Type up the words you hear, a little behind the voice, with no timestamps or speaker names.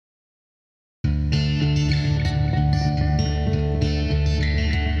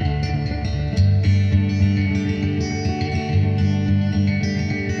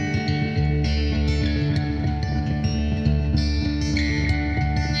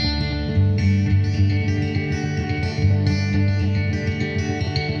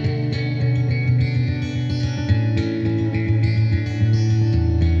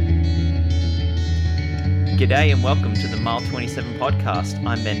G'day and welcome to the Mile 27 podcast.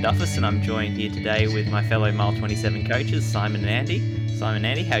 I'm Ben Duffus and I'm joined here today with my fellow Mile 27 coaches, Simon and Andy. Simon and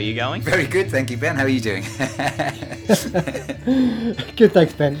Andy, how are you going? Very good, thank you, Ben. How are you doing? Good,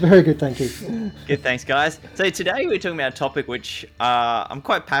 thanks, Ben. Very good, thank you. Good, thanks, guys. So today we're talking about a topic which I'm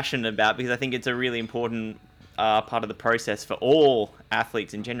quite passionate about because I think it's a really important part of the process for all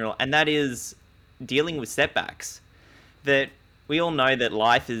athletes in general, and that is dealing with setbacks. That we all know that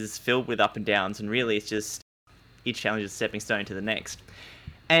life is filled with up and downs, and really it's just each challenge is a stepping stone to the next.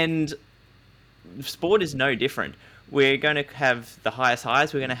 And sport is no different. We're going to have the highest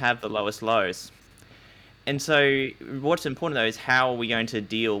highs, we're going to have the lowest lows. And so what's important, though, is how are we going to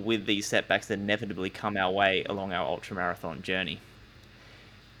deal with these setbacks that inevitably come our way along our ultramarathon journey.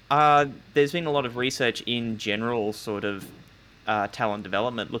 There's been a lot of research in general sort of talent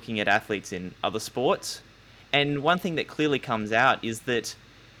development looking at athletes in other sports. And one thing that clearly comes out is that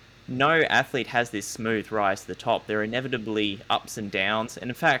no athlete has this smooth rise to the top. There are inevitably ups and downs. And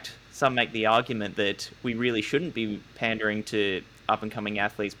in fact, some make the argument that we really shouldn't be pandering to up-and-coming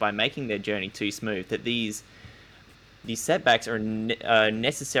athletes by making their journey too smooth, that these setbacks are a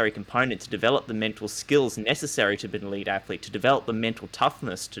necessary component to develop the mental skills necessary to be an elite athlete, to develop the mental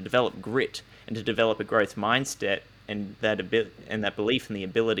toughness, to develop grit, and to develop a growth mindset and that belief in the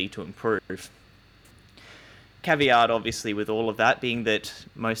ability to improve. Caveat, obviously, with all of that being that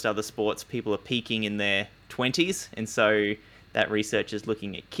most other sports, people are peaking in their 20s, and so that research is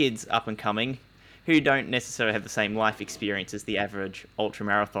looking at kids up and coming who don't necessarily have the same life experience as the average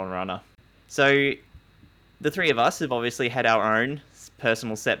ultramarathon runner. So the three of us have obviously had our own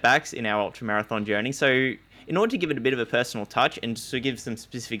personal setbacks in our ultramarathon journey. So in order to give it a bit of a personal touch and to give some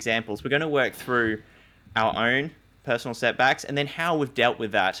specific examples, we're going to work through our own personal setbacks and then how we've dealt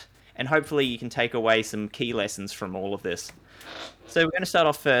with that. And hopefully you can take away some key lessons from all of this. So we're going to start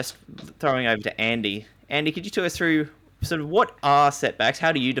off first throwing over to Andy. Andy, could you talk us through sort of what are setbacks,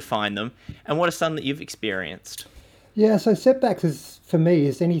 how do you define them, and what are some that you've experienced? Yeah, so setbacks for me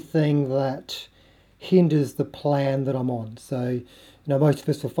is anything that hinders the plan that I'm on. So, most of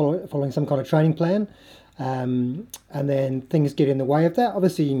us are following some kind of training plan, and then things get in the way of that.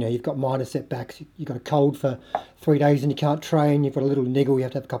 Obviously, you've got minor setbacks. You've got a cold for 3 days and you can't train. You've got a little niggle. You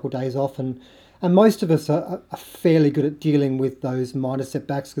have to have a couple of days off. And most of us are fairly good at dealing with those minor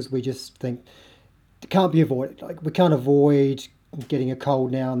setbacks because we just think it can't be avoided. Like, we can't avoid getting a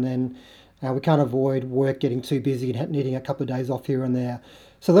cold now and then. We can't avoid work getting too busy and needing a couple of days off here and there.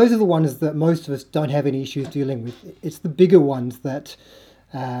 So those are the ones that most of us don't have any issues dealing with. It's the bigger ones that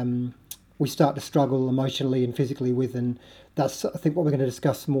we start to struggle emotionally and physically with, and that's, I think, what we're going to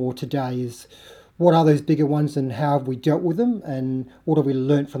discuss more today is what are those bigger ones and how have we dealt with them and what have we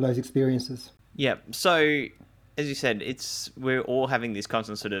learnt from those experiences. Yeah, so as you said, we're all having this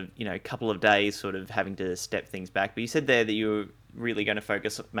constant sort of, couple of days sort of having to step things back. But you said there that you were really going to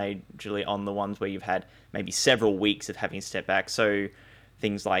focus majorly on the ones where you've had maybe several weeks of having to step back. So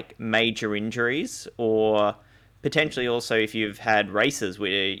things like major injuries, or potentially also if you've had races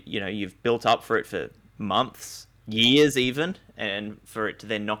where, you've built up for it for months, years even, and for it to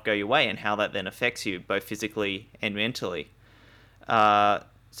then not go your way and how that then affects you both physically and mentally.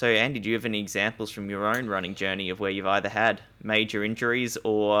 So Andy, do you have any examples from your own running journey of where you've either had major injuries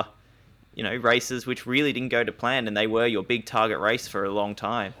or, races which really didn't go to plan and they were your big target race for a long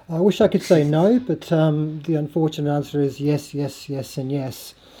time? I wish I could say no, but the unfortunate answer is yes, yes, yes, and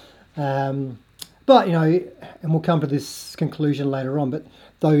yes. But, and we'll come to this conclusion later on, but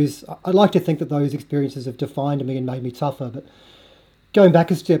I'd like to think that those experiences have defined me and made me tougher. But going back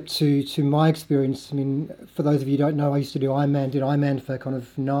a step to my experience, for those of you who don't know, I used to did Ironman for kind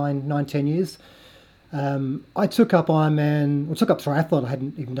of 10 years. I took up triathlon. I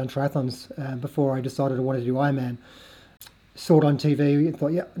hadn't even done triathlons before I decided I wanted to do Ironman. Saw it on TV and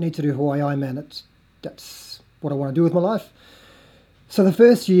thought, I need to do Hawaii Ironman. That's what I want to do with my life. So the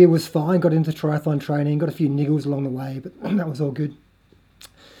first year was fine, got into triathlon training, got a few niggles along the way, but that was all good.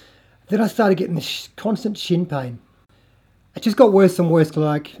 Then I started getting this constant shin pain. It just got worse and worse.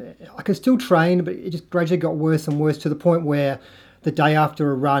 Like, I could still train, but it just gradually got worse and worse to the point where the day after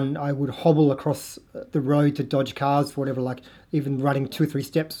a run, I would hobble across the road to dodge cars or whatever. Like, even running 2 or 3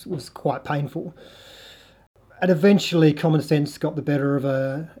 steps was quite painful. And eventually common sense got the better of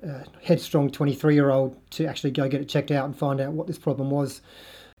a headstrong 23-year-old to actually go get it checked out and find out what this problem was.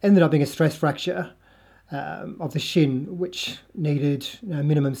 Ended up being a stress fracture of the shin, which needed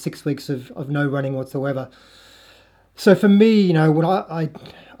minimum 6 weeks of no running whatsoever. So for me, when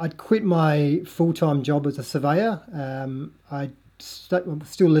I'd quit my full-time job as a surveyor, I was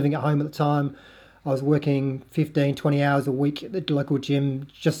still living at home at the time. I was working 15, 20 hours a week at the local gym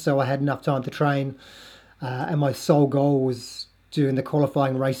just so I had enough time to train. and my sole goal was doing the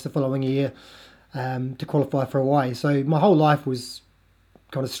qualifying race the following year to qualify for Hawaii. So my whole life was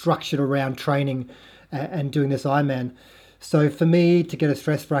kind of structured around training and doing this Ironman. So for me to get a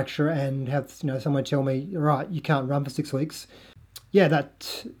stress fracture and have someone tell me, right, you can't run for 6 weeks, yeah,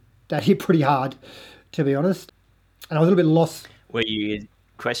 that hit pretty hard, to be honest. And I was a little bit lost. Were you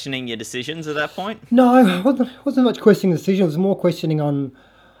questioning your decisions at that point? No, I wasn't much questioning the decision. It was more questioning on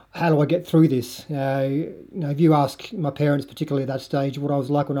how do I get through this. If you ask my parents, particularly at that stage, what I was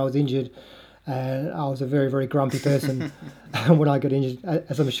like when I was injured, I was a very, very grumpy person when I got injured,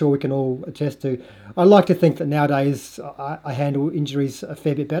 as I'm sure we can all attest to. I like to think that nowadays I handle injuries a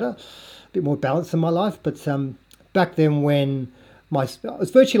fair bit better, a bit more balanced in my life. But back then when I was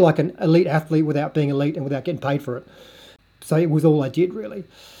virtually like an elite athlete without being elite and without getting paid for it. So it was all I did, really.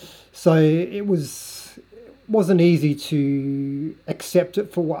 So it wasn't easy to accept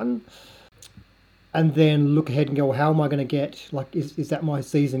it, for one, and then look ahead and go, well, how am I going to get, like, is that my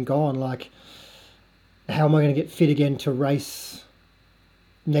season gone? Like, how am I going to get fit again to race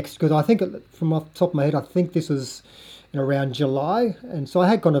next? Because I think from off the top of my head, I think this was in around July. And so I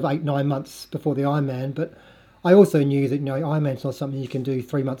had kind of 8-9 months before the Ironman, but I also knew that, Ironman's not something you can do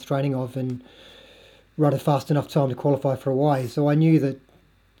 3 months training of and run a fast enough time to qualify for Hawaii. So I knew that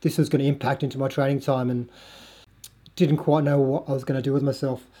this was going to impact into my training time and didn't quite know what I was going to do with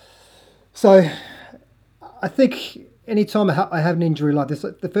myself. So I think anytime I have an injury like this,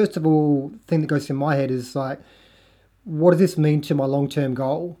 the first of all thing that goes through my head is like, what does this mean to my long-term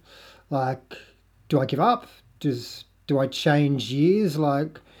goal? Like, do I give up? Do I change years?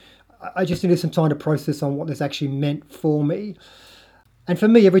 Like, I just needed some time to process on what this actually meant for me. And for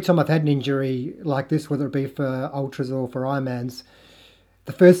me, every time I've had an injury like this, whether it be for ultras or for Ironmans,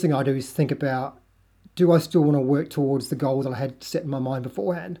 the first thing I do is think about, do I still want to work towards the goal that I had set in my mind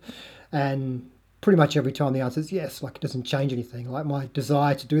beforehand? And pretty much every time the answer is yes. Like, it doesn't change anything. Like, my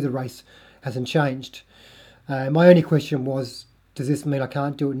desire to do the race hasn't changed. My only question was, does this mean I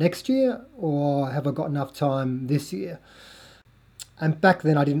can't do it next year, or have I got enough time this year? And back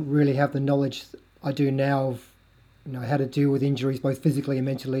then I didn't really have the knowledge I do now of how to deal with injuries, both physically and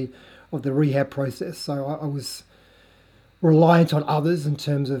mentally, of the rehab process. So I was reliant on others in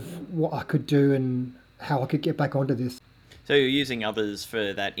terms of what I could do and how I could get back onto this. So you're using others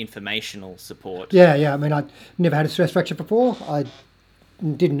for that informational support? Yeah. I mean, I'd never had a stress fracture before. I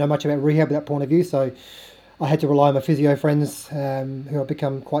didn't know much about rehab at that point of view, so I had to rely on my physio friends, who I've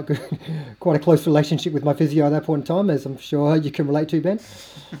become quite a close relationship with my physio at that point in time, as I'm sure you can relate to, Ben.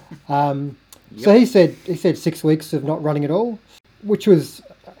 Yep. So he said 6 weeks of not running at all, which was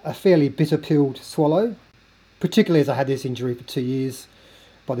a fairly bitter pill to swallow, particularly as I had this injury for 2 years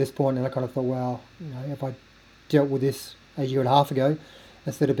by this point, and I kind of thought, well, if I dealt with this a year and a half ago,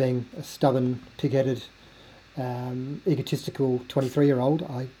 instead of being a stubborn, pig-headed, egotistical 23-year-old,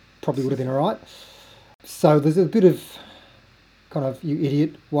 I probably would have been all right. So there's a bit of kind of, you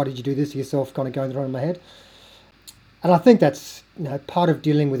idiot, why did you do this to yourself, kind of going around in my head. And I think that's part of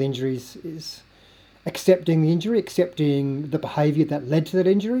dealing with injuries is accepting the injury, accepting the behaviour that led to that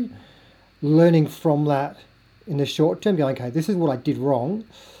injury, learning from that in the short term, going, okay, this is what I did wrong.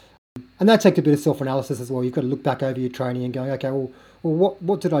 And that takes a bit of self-analysis as well. You've got to look back over your training and going, okay, well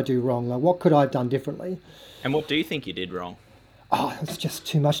what did I do wrong? Like, what could I have done differently? And what do you think you did wrong? Oh, it was just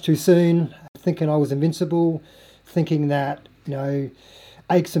too much too soon. Thinking I was invincible, thinking that,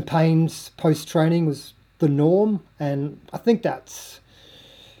 aches and pains post-training was the norm. And I think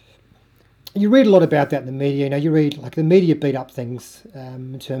you read a lot about that in the media. You read, like, the media beat up things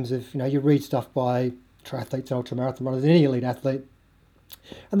in terms of, you read stuff by triathletes and ultramarathon runners, any elite athlete.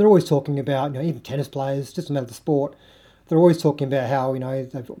 And they're always talking about, even tennis players, just no matter the sport, they're always talking about how,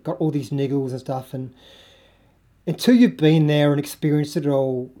 they've got all these niggles and stuff. And until you've been there and experienced it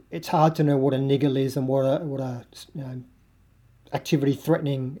all, it's hard to know what a niggle is and what a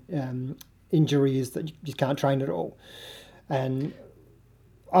activity-threatening injury is that you just can't train at all. And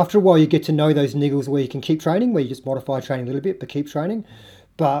after a while, you get to know those niggles where you can keep training, where you just modify training a little bit, but keep training.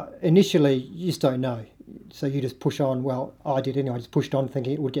 But initially, you just don't know. So you just push on. Well, I did anyway. I just pushed on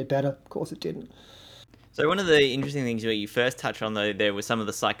thinking it would get better. Of course, it didn't. So one of the interesting things that you first touched on, though, there were some of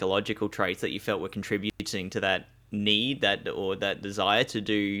the psychological traits that you felt were contributing to that need, that desire to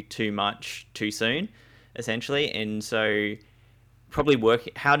do too much too soon, essentially. And so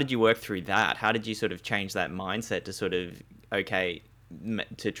how did you work through that? How did you sort of change that mindset to sort of, okay,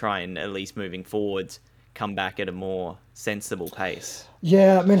 to try and at least moving forwards, come back at a more sensible pace?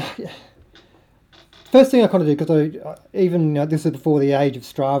 Yeah, I mean, first thing I kind of did, because even this is before the age of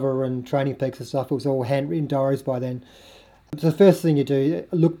Strava and Training Peaks and stuff, it was all handwritten diaries by then. So the first thing you do,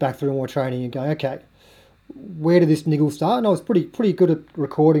 look back through more training and go, okay, where did this niggle start? And I was pretty good at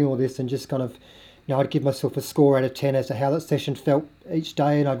recording all this and just kind of, I'd give myself a score out of 10 as to how that session felt each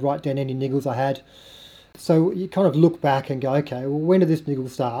day, and I'd write down any niggles I had. So you kind of look back and go, okay, well, when did this niggle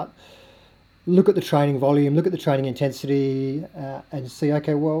start? Look at the training volume, look at the training intensity, and see,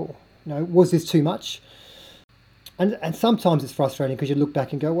 okay, well, was this too much? And sometimes it's frustrating because you look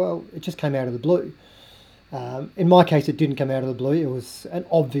back and go, well, it just came out of the blue. In my case, it didn't come out of the blue. It was an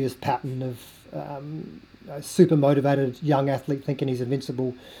obvious pattern of a super motivated young athlete thinking he's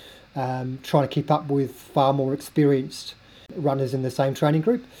invincible, trying to keep up with far more experienced runners in the same training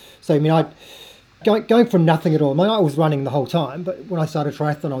group. So, going from nothing at all. I was running the whole time, but when I started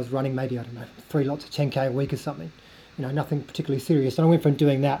triathlon, I was running maybe, 3 lots of 10K a week or something. Nothing particularly serious. And I went from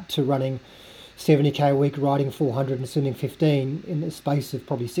doing that to running 70K a week, riding 400 and swimming 15 in the space of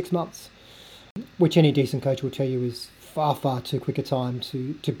probably 6 months, which any decent coach will tell you is far, far too quick a time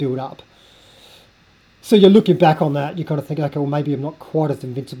to build up. So you're looking back on that, you kind of think, okay, well, maybe I'm not quite as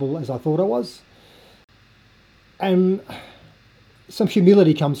invincible as I thought I was. And some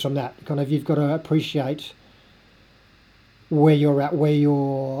humility comes from that. Kind of, you've got to appreciate where you're at, where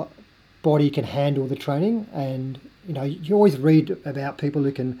your body can handle the training. And, you always read about people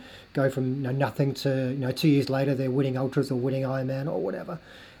who can go from nothing to, 2 years later, they're winning ultras or winning Ironman or whatever.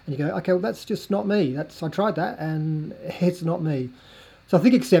 And you go, okay, well, that's just not me. I tried that and it's not me. So I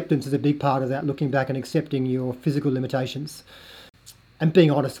think acceptance is a big part of that, looking back and accepting your physical limitations and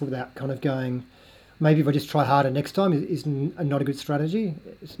being honest with that, kind of going, maybe if I just try harder next time is not a good strategy.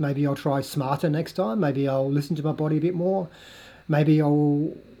 Maybe I'll try smarter next time. Maybe I'll listen to my body a bit more. Maybe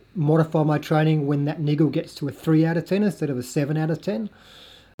I'll modify my training when that niggle gets to a 3 out of 10 instead of a 7 out of 10.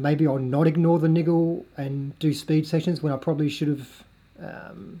 Maybe I'll not ignore the niggle and do speed sessions when I probably should have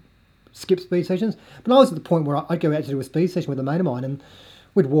skip speed sessions. But I was at the point where I'd go out to do a speed session with a mate of mine and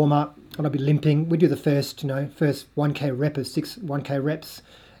we'd warm up and I'd be limping. We'd do the first 1K rep of 6 1K reps.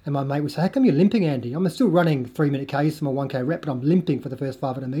 And my mate would say, how come you're limping, Andy? I'm still running 3-minute Ks for my 1K rep, but I'm limping for the first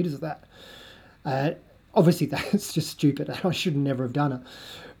 500 metres of that. Obviously, that's just stupid. I should never have done it.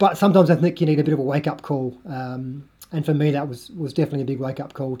 But sometimes I think you need a bit of a wake-up call. And for me, that was definitely a big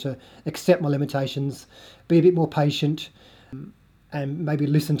wake-up call to accept my limitations, be a bit more patient, and maybe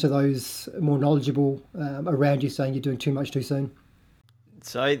listen to those more knowledgeable around you saying you're doing too much too soon.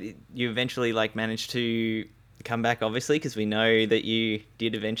 So you eventually managed to come back, obviously, because we know that you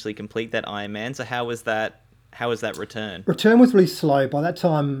did eventually complete that Ironman. So how was that return? Return was really slow. By that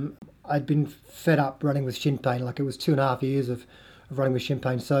time, I'd been fed up running with shin pain. It was 2.5 years of running with shin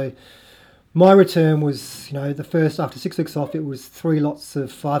pain. So my return was, the first, after 6 weeks off, it was 3 lots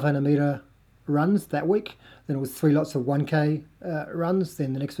of 500 metre runs that week. Then it was 3 lots of 1K runs.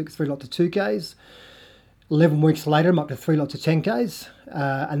 Then the next week, 3 lots of 2Ks. 11 weeks later, I'm up to 3 lots of 10Ks.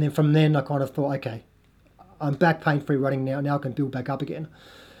 And then from then, I kind of thought, okay, I'm back pain-free running now. Now I can build back up again.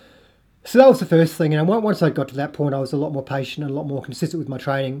 So that was the first thing. And once I got to that point, I was a lot more patient and a lot more consistent with my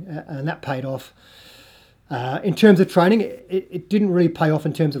training. And that paid off. In terms of training, it didn't really pay off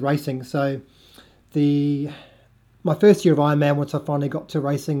in terms of racing. So my first year of Ironman, once I finally got to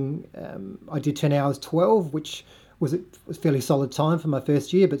racing, I did 10 hours 12, which was a fairly solid time for my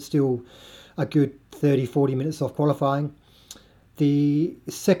first year, but still a good 30, 40 minutes off qualifying. The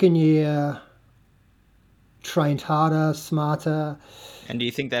second year, trained harder, smarter. And do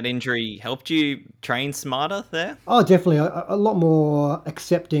you think that injury helped you train smarter there? Oh, definitely. A lot more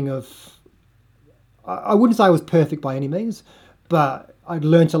accepting of... I wouldn't say I was perfect by any means, but I'd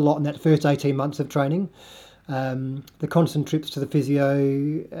learnt a lot in that first 18 months of training. The constant trips to the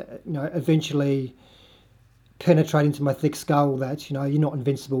physio, eventually penetrate into my thick skull that, you're not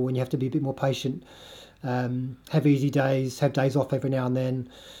invincible and you have to be a bit more patient. Have easy days, have days off every now and then.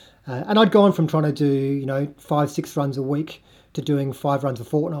 And I'd gone from trying to do, 5-6 runs a week to doing 5 runs a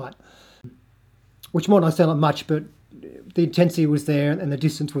fortnight, which might not sound like much, but the intensity was there and the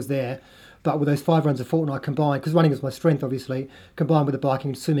distance was there. But with those 5 runs a fortnight combined, because running is my strength, obviously, combined with the biking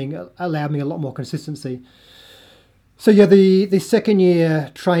and swimming, allowed me a lot more consistency. So yeah, the second year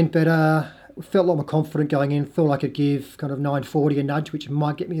trained better, felt a lot more confident going in, thought I could give kind of 940 a nudge, which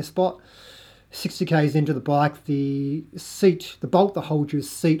might get me a spot. 60 k's into the bike, the bolt that holds your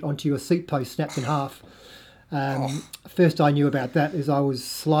seat onto your seat post snapped in half. First I knew about that is I was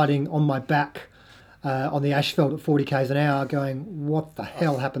sliding on my back on the asphalt at 40 k's an hour going, what the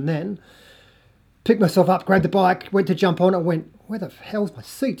hell happened then? Picked myself up, grabbed the bike, went to jump on it, went, where the hell's my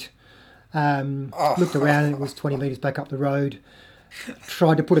seat? Looked around and it was 20 metres back up the road.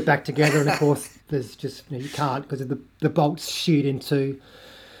 Tried to put it back together and of course there's just, you can't because the bolt's sheared in two.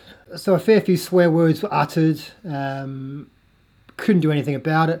 So a fair few swear words were uttered. Couldn't do anything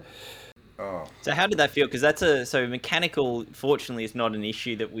about it. Oh, So how did that feel? Because so mechanical, fortunately, is not an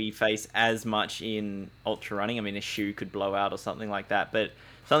issue that we face as much in ultra running. I mean, a shoe could blow out or something like that, but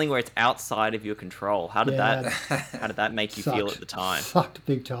something where it's outside of your control. Yeah, How did that make you feel at the time? sucked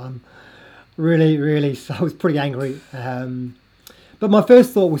big time. Really, really. So I was pretty angry. But my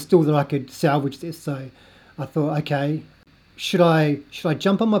first thought was still that I could salvage this. So I thought, okay, should I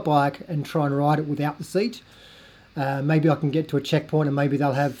jump on my bike and try and ride it without the seat? Maybe I can get to a checkpoint and maybe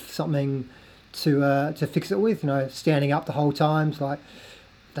they'll have something to fix it with. Standing up the whole time. It's like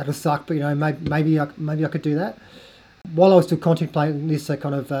that'll suck, but maybe I could do that. While I was still contemplating this, a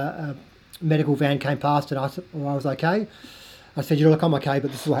kind of medical van came past and I was okay. I said, look, I'm okay,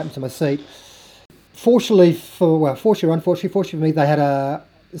 but this is what happened to my seat. Fortunately or unfortunately for me, they had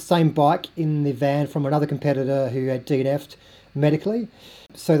the same bike in the van from another competitor who had DNF'd medically.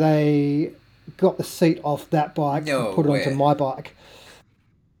 So they got the seat off that bike and put it onto my bike.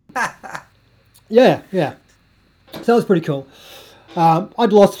 Yeah. So that was pretty cool.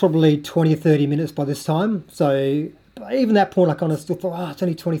 I'd lost probably 20 or 30 minutes by this time. So even that point, I kind of still thought, it's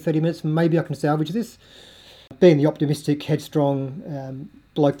only 20, 30 minutes. Maybe I can salvage this. Being the optimistic, headstrong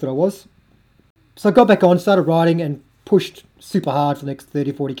bloke that I was. So I got back on, started riding and pushed super hard for the next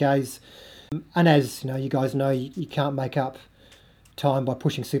 30, 40 Ks. And as you guys know, you can't make up time by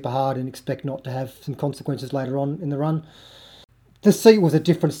pushing super hard and expect not to have some consequences later on in the run. The seat was a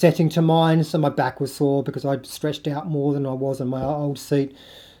different setting to mine, so my back was sore because I'd stretched out more than I was on my old seat.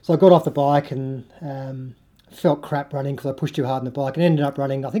 So I got off the bike and felt crap running because I pushed too hard on the bike and ended up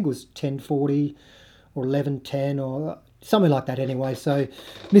running, I think it was 10:40 or 11:10 or something like that anyway. So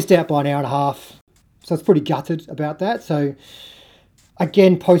missed out by an hour and a half. So I was pretty gutted about that. So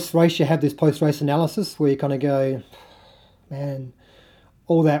again, post-race, you have this post-race analysis where you kind of go, man,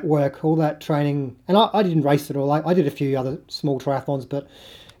 all that work, all that training, and I didn't race at all. I did a few other small triathlons, but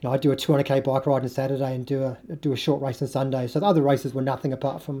I do a 200k bike ride on Saturday and do a short race on Sunday. So the other races were nothing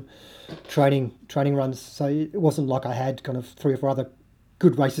apart from training runs. So it wasn't like I had kind of 3 or 4 other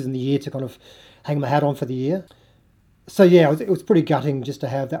good races in the year to kind of hang my hat on for the year. So yeah, it was pretty gutting just to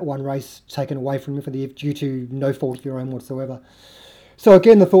have that one race taken away from me for the year due to no fault of your own whatsoever. So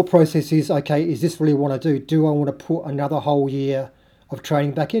again, the thought process is, okay, is this really what I do? Do I want to put another whole year of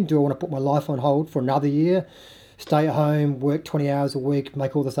training back in? Do I want to put my life on hold for another year? Stay at home, work 20 hours a week,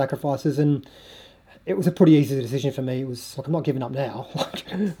 make all the sacrifices? And it was a pretty easy decision for me. It was like, I'm not giving up now.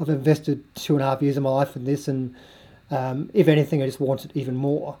 I've invested 2.5 years of my life in this, and if anything, I just want it even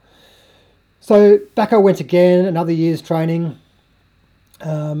more. So back I went again, another year's training,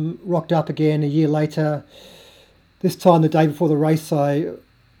 rocked up again a year later. This time, the day before the race, I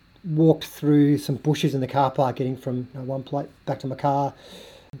walked through some bushes in the car park, getting from one plate back to my car.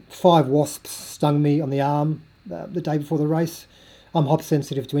 5 wasps stung me on the arm the day before the race. I'm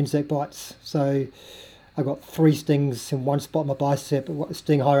hypersensitive to insect bites, so I got 3 stings in one spot in my bicep, a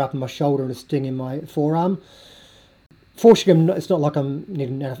sting higher up in my shoulder and a sting in my forearm. Fortunately, it's not like I'm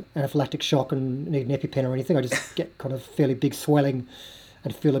needing an anaphylactic shock and need an EpiPen or anything. I just get kind of fairly big swelling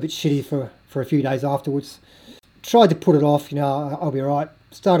and feel a bit shitty for a few days afterwards. Tried to put it off, I'll be all right.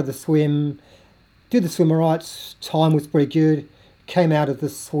 Started the swim, did the swim all right, time was pretty good. Came out of the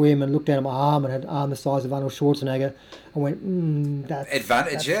swim and looked down at my arm and had an arm the size of Arnold Schwarzenegger. I went, that's...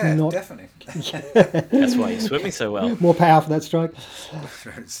 Advantage, definitely. That's why you're swimming so well. More power for that stroke.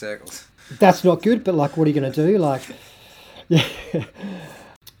 Circles. That's not good, but what are you going to do? Yeah.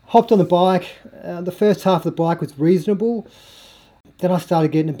 Hopped on the bike. The first half of the bike was reasonable. Then I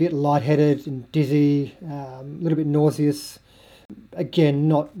started getting a bit lightheaded and dizzy, a little bit nauseous. Again,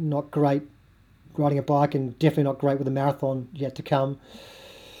 not great riding a bike, and definitely not great with a marathon yet to come.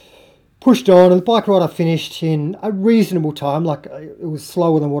 Pushed on, and the bike ride I finished in a reasonable time. It was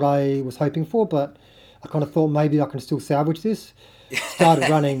slower than what I was hoping for, but I kind of thought maybe I can still salvage this. Started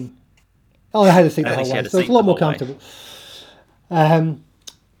running. I had a seat the whole way, so it's a lot more comfortable.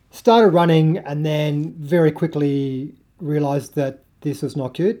 Started running, and then very quickly realised that this was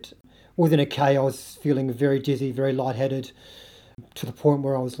not good. Within a K, I was feeling very dizzy, very lightheaded, to the point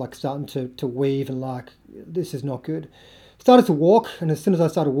where I was starting to weave and this is not good. Started to walk, and as soon as I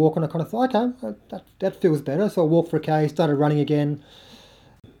started walking, I kind of thought, okay, that feels better. So I walked for a K, started running again.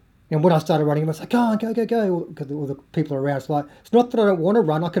 And when I started running, I was like, go, because all the people around, it's not that I don't want to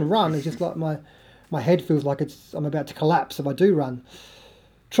run, I can run. It's just my head feels like I'm about to collapse if I do run.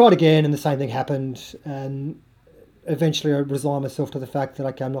 Tried again, and the same thing happened, and eventually I resigned myself to the fact that,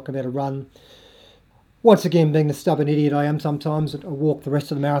 okay, I'm not going to be able to run. Once again, being the stubborn idiot I am sometimes, I walked the rest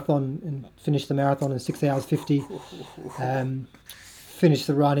of the marathon and finished the marathon in 6 hours 50. Finished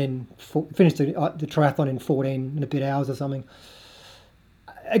the triathlon in 14 and a bit hours or something.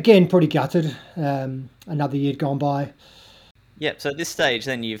 again, pretty gutted. Another year gone by. Yep. So at this stage,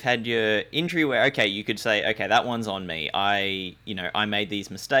 then you've had your injury where, okay, you could say, okay, that one's on me. I made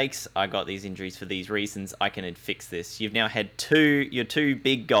these mistakes. I got these injuries for these reasons. I can fix this. You've now had your two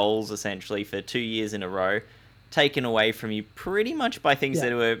big goals essentially for 2 years in a row taken away from you pretty much by things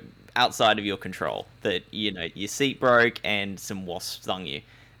that were outside of your control. That, your seat broke and some wasps stung you.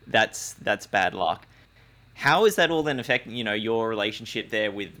 That's bad luck. How is that all then affecting, your relationship there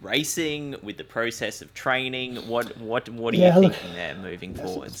with racing, with the process of training? What are you thinking there moving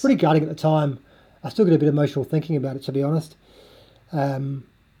forwards? It's pretty gutting at the time. I still get a bit emotional thinking about it, to be honest.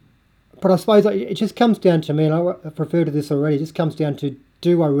 But I suppose it just comes down to me, and I've referred to this already, it just comes down to,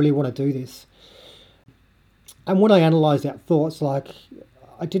 do I really want to do this? And when I analysed that thoughts, I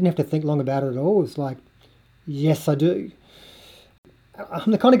didn't have to think long about it at all. It's like, yes, I do.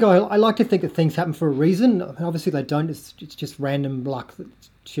 I'm the kind of guy, I like to think that things happen for a reason. I mean, obviously they don't, it's just random luck that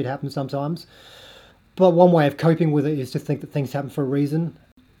shit happens sometimes. But one way of coping with it is to think that things happen for a reason.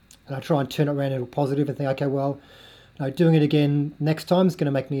 And I try and turn it around into a positive and think, okay, well, doing it again next time is going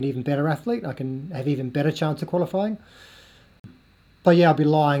to make me an even better athlete. I can have even better chance of qualifying. But yeah, I'd be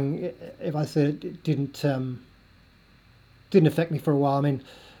lying if I said it didn't affect me for a while. I mean,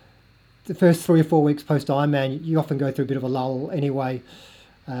 the first 3 or 4 weeks post Ironman, you often go through a bit of a lull anyway.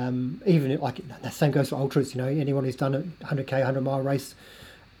 Even the same goes for ultras. Anyone who's done a 100k, 100-mile race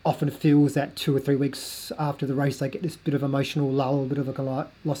often feels that 2 or 3 weeks after the race they get this bit of emotional lull, a bit of a kind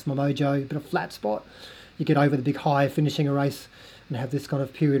of lost my mojo, a bit of flat spot. You get over the big high of finishing a race and have this kind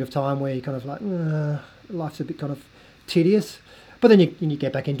of period of time where you kind of life's a bit kind of tedious. But then you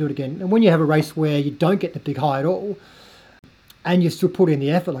get back into it again. And when you have a race where you don't get the big high at all, and you still put in the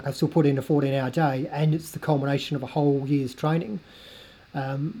effort, I still put in a 14-hour day, and it's the culmination of a whole year's training,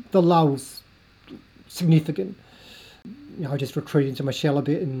 the lull's significant. I just retreated into my shell a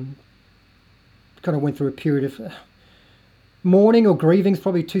bit and kind of went through a period of mourning, or grieving is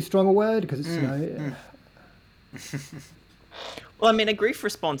probably too strong a word, because it's, Well, I mean, a grief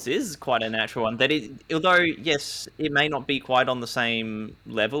response is quite a natural one. Although, yes, it may not be quite on the same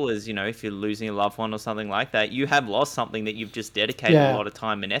level as, if you're losing a loved one or something like that, you have lost something that you've just dedicated a lot of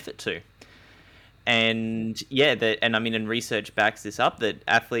time and effort to. And and research backs this up, that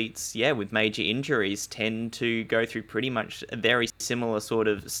athletes, with major injuries tend to go through pretty much a very similar sort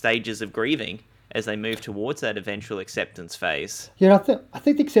of stages of grieving as they move towards that eventual acceptance phase. Yeah, I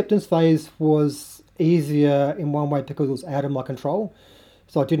think the acceptance phase was easier in one way because it was out of my control.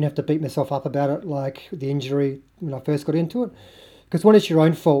 So I didn't have to beat myself up about it like the injury when I first got into it. Because when it's your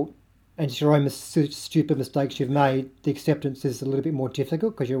own fault and it's your own stupid mistakes you've made, the acceptance is a little bit more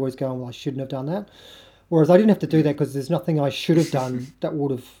difficult because you're always going, well, I shouldn't have done that. Whereas I didn't have to do that because there's nothing I should have done that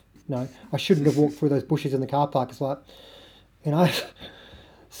would have, I shouldn't have walked through those bushes in the car park. It's like,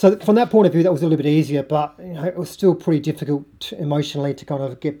 So from that point of view, that was a little bit easier, but it was still pretty difficult emotionally to kind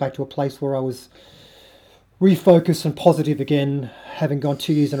of get back to a place where I was refocused and positive again, having gone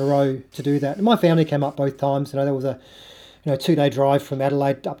 2 years in a row to do that. And my family came up both times. There was a 2-day drive from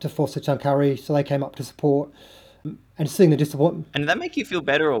Adelaide up to Forster Tuncurry, so they came up to support. And seeing the disappointment. And did that make you feel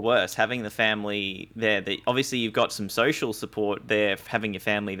better or worse, having the family there? Obviously, you've got some social support there, having your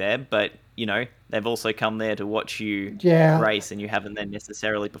family there, but, they've also come there to watch you race, and you haven't then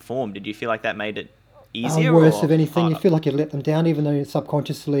necessarily performed. Did you feel like that made it easier worse or of anything? harder? You feel like you let them down, even though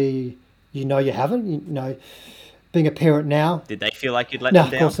subconsciously you haven't. Being a parent now. Did they feel like you'd let them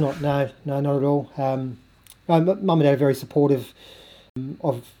down? No, of course not. No, not at all. My mum and dad are very supportive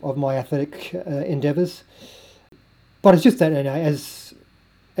of my athletic endeavours. But it's just that, as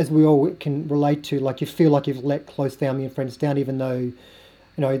we all can relate to, you feel like you've let close family and friends down, even though,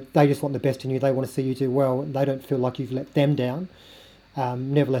 they just want the best in you. They want to see you do well. And they don't feel like you've let them down.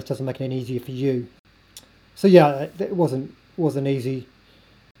 Nevertheless, doesn't make it any easier for you. So yeah, it wasn't easy.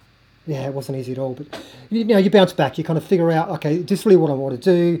 Yeah, it wasn't easy at all. But you bounce back. You kind of figure out, okay, is this really what I want to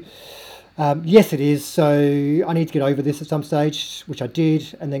do? Yes, it is. So I need to get over this at some stage, which I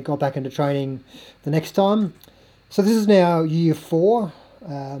did, and then got back into training the next time. So this is now year 4.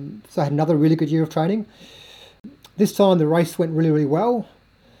 So I had another really good year of training. This time the race went really, really well.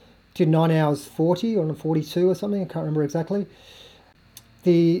 Did 9 hours 40 or 42 or something. I can't remember exactly.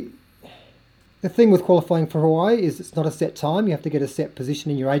 The thing with qualifying for Hawaii is it's not a set time. You have to get a set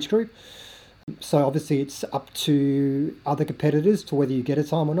position in your age group. So obviously it's up to other competitors to whether you get a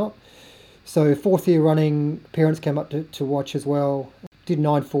time or not. So 4th year running, parents came up to watch as well. Did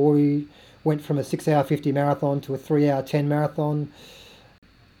 9:40. Went from a 6-hour 50 marathon to a 3-hour 10 marathon.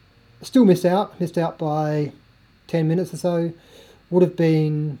 Still missed out by 10 minutes or so. Would have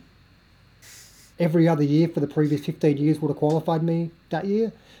been every other year for the previous 15 years would have qualified me that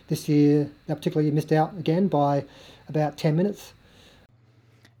year. This year, that particular year, missed out again by about 10 minutes.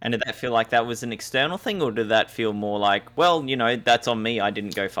 And did that feel like that was an external thing, or did that feel more like, well, that's on me, I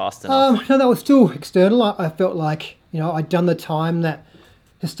didn't go fast enough? No, that was still external. I felt like, I'd done the time that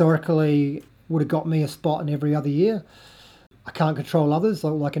historically would have got me a spot in every other year. I can't control others.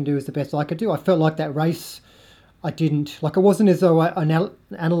 All I can do is the best I could do. I felt like that race, it wasn't as though I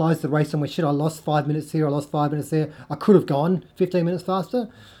analysed the race and went, shit, I lost 5 minutes here, I lost 5 minutes there. I could have gone 15 minutes faster.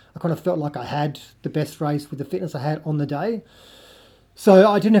 I kind of felt like I had the best race with the fitness I had on the day. So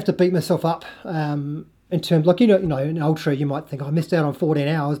I didn't have to beat myself up in terms, in ultra, you might think, I missed out on 14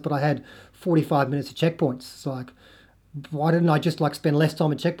 hours, but I had 45 minutes of checkpoints. It's like, why didn't I just spend less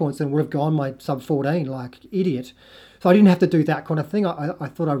time at checkpoints and would have gone my sub 14, idiot. So I didn't have to do that kind of thing. I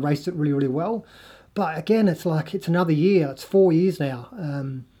thought I raced it really, really well. But again, it's another year. It's 4 years now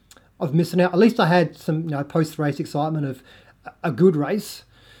of missing out. At least I had some post-race excitement of a good race.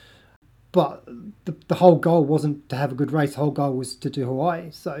 But the whole goal wasn't to have a good race. The whole goal was to do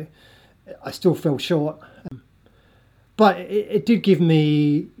Hawaii. So I still fell short. But it did give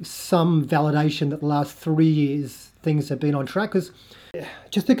me some validation that the last 3 years things have been on track. Because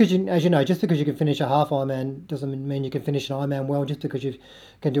just because you can finish a half Ironman doesn't mean you can finish an Ironman well. Just because you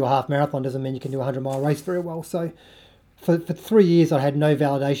can do a half marathon doesn't mean you can do a 100-mile race very well. So for 3 years, I had no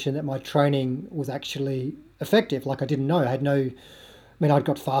validation that my training was actually effective. I didn't know. I'd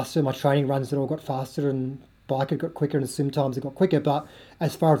got faster. My training runs had all got faster, and bike had got quicker, and swim times had got quicker. But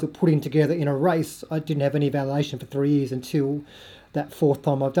as far as it putting together in a race, I didn't have any validation for 3 years until that fourth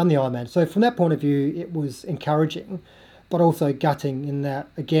time I've done the Ironman. So from that point of view, it was encouraging, but also gutting in that,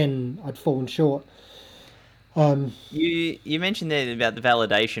 again, I'd fallen short. You mentioned there about the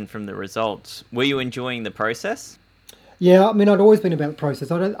validation from the results. Were you enjoying the process? Yeah, I'd always been about the process.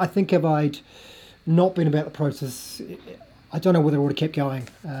 I think if I'd not been about the process, I don't know whether I would have kept going,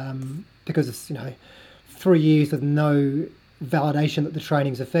 because it's 3 years with no validation that the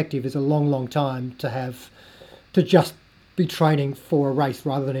training's effective is a long, long time to just be training for a race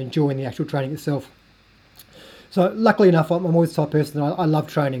rather than enjoying the actual training itself. So luckily enough, I'm always the type of person that I love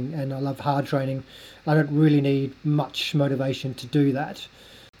training, and I love hard training. I don't really need much motivation to do that.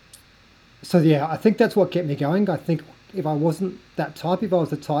 So yeah, I think that's what kept me going. I think if I wasn't that type, if I was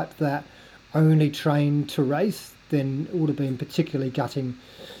the type that only trained to race, then it would have been particularly gutting,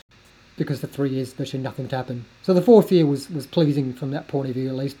 because for 3 years virtually nothing happened. So the fourth year was pleasing from that point of view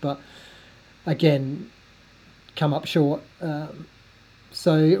at least, but again, come up short.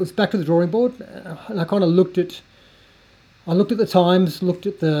 So it was back to the drawing board, and I kind of looked at the times, looked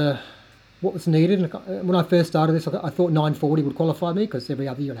at what was needed. And when I first started this, I thought 9:40 would qualify me because every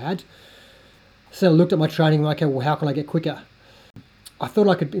other year it had. So I looked at my training, okay, well, how can I get quicker? I thought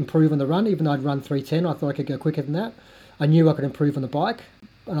I could improve on the run, even though I'd run 3:10. I thought I could go quicker than that. I knew I could improve on the bike,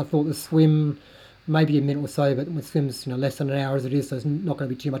 and I thought the swim, maybe a minute or so, but with swims, less than an hour as it is, so there's not going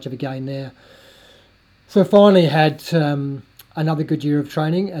to be too much of a gain there. So finally had another good year of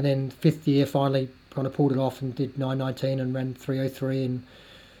training, and then fifth year finally kind of pulled it off and did 9:19 and ran 3:03 and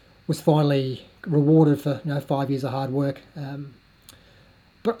was finally rewarded for 5 years of hard work.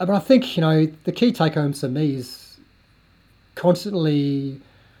 But I think the key take homes for me is constantly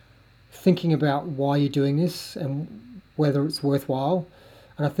thinking about why you're doing this and whether it's worthwhile.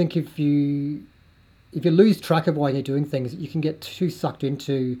 And I think if you lose track of why you're doing things, you can get too sucked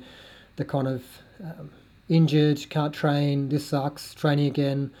into the kind of injured, can't train, this sucks, training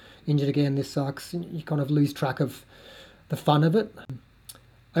again, injured again, this sucks. And you kind of lose track of the fun of it.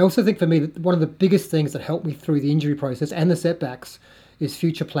 I also think for me that one of the biggest things that helped me through the injury process and the setbacks is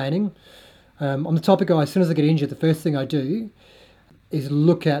future planning. On the topic of, as soon as I get injured, the first thing I do is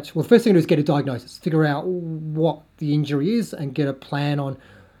the first thing I do is get a diagnosis, figure out what the injury is and get a plan on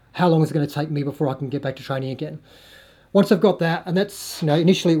how long it's going to take me before I can get back to training again. Once I've got that, and that's,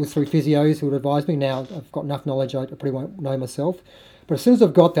 initially it was through physios who would advise me. Now I've got enough knowledge, I probably won't know myself. But as soon as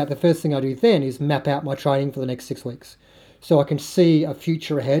I've got that, the first thing I do then is map out my training for the next 6 weeks. So I can see a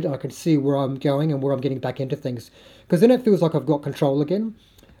future ahead, and I can see where I'm going and where I'm getting back into things. Because then it feels like I've got control again.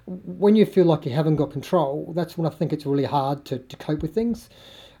 When you feel like you haven't got control, that's when I think it's really hard to cope with things.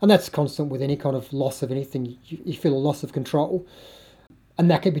 And that's constant with any kind of loss of anything. You feel a loss of control, and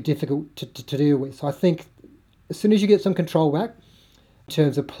that can be difficult to deal with. So I think as soon as you get some control back, in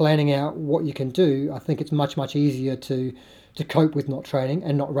terms of planning out what you can do, I think it's much, much easier to cope with not training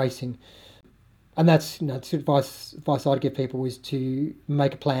and not racing. And that's advice I'd give people, is to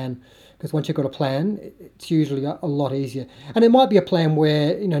make a plan, because once you've got a plan, it's usually a lot easier. And it might be a plan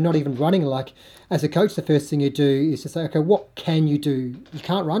where, not even running. Like as a coach, the first thing you do is to say, okay, what can you do? You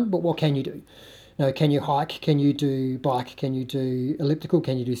can't run, but what can you do? can you hike? Can you do bike? Can you do elliptical?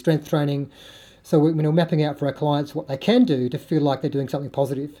 Can you do strength training? So when we're mapping out for our clients what they can do to feel like they're doing something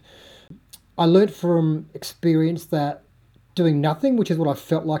positive. I learnt from experience that doing nothing, which is what I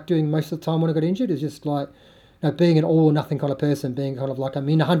felt like doing most of the time when I got injured, is just like being an all or nothing kind of person, being kind of like I'm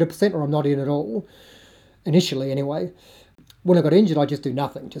in 100% or I'm not in at all, initially anyway. When I got injured, I just do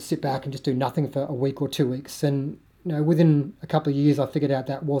nothing, just sit back and just do nothing for a week or 2 weeks. And within a couple of years, I figured out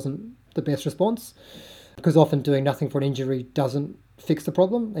that wasn't the best response, because often doing nothing for an injury doesn't fix the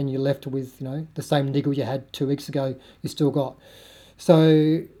problem, and you're left with the same niggle you had 2 weeks ago you still got.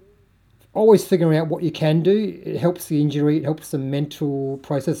 So always figuring out what you can do. It helps the injury, it helps the mental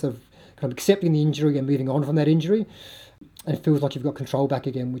process of kind of accepting the injury and moving on from that injury, and it feels like you've got control back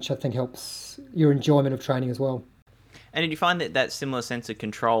again, which I think helps your enjoyment of training as well. And did you find that similar sense of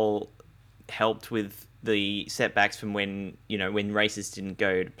control helped with the setbacks from when races didn't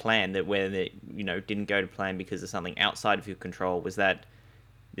go to plan, that where they didn't go to plan because of something outside of your control? Did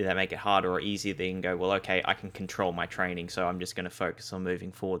that make it harder or easier? They can go, well, okay, I can control my training, so I'm just going to focus on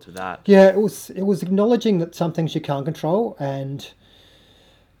moving forwards with that. Yeah, it was acknowledging that some things you can't control and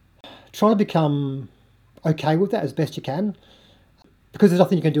trying to become okay with that as best you can, because there's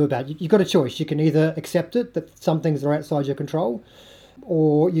nothing you can do about it. You've got a choice. You can either accept it, that some things are outside your control,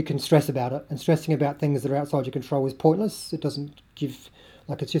 or you can stress about it. And stressing about things that are outside your control is pointless. It doesn't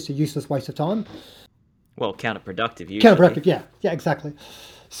it's just a useless waste of time. Well, counterproductive usually. Counterproductive, yeah, exactly.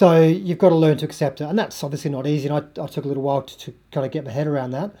 So you've got to learn to accept it, and that's obviously not easy, and I took a little while to kind of get my head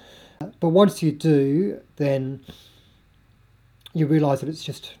around that. But once you do, then you realise that it's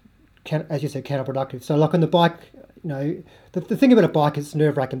just, as you said, counterproductive. So like on the bike, the thing about a bike is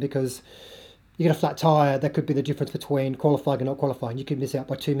nerve-wracking, because you get a flat tyre. That could be the difference between qualifying and not qualifying. You could miss out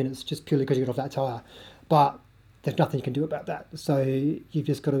by 2 minutes just purely because you got a flat tyre. But there's nothing you can do about that. So you've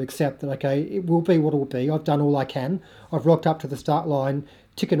just got to accept that, okay, it will be what it will be. I've done all I can. I've rocked up to the start line,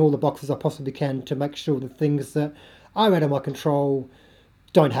 ticking all the boxes I possibly can to make sure the things that are out of my control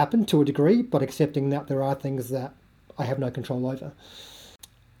don't happen to a degree, but accepting that there are things that I have no control over.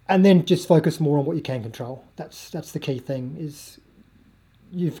 And then just focus more on what you can control. That's the key thing, is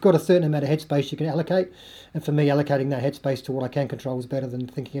you've got a certain amount of headspace you can allocate. And for me, allocating that headspace to what I can control is better than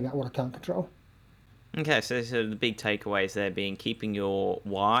thinking about what I can't control. Okay, so the big takeaways there being keeping your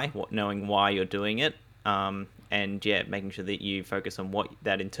why, knowing why you're doing it, and making sure that you focus on what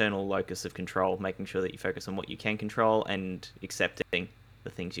that internal locus of control, making sure that you focus on what you can control and accepting the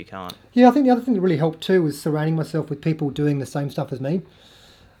things you can't. Yeah, I think the other thing that really helped too was surrounding myself with people doing the same stuff as me.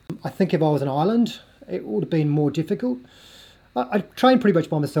 I think if I was an island, it would have been more difficult. I trained pretty much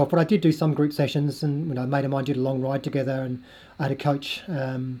by myself, but I did do some group sessions, and a mate of mine did a long ride together, and I had a coach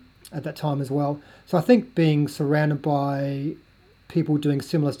at that time as well. So I think being surrounded by people doing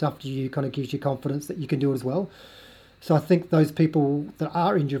similar stuff to you kind of gives you confidence that you can do it as well. So I think those people that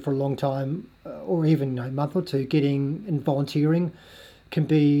are injured for a long time, or even a month or two, getting and volunteering can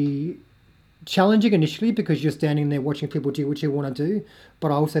be challenging initially, because you're standing there watching people do what you want to do.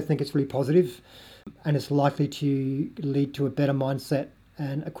 But I also think it's really positive, and it's likely to lead to a better mindset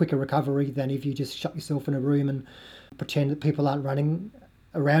and a quicker recovery than if you just shut yourself in a room and pretend that people aren't running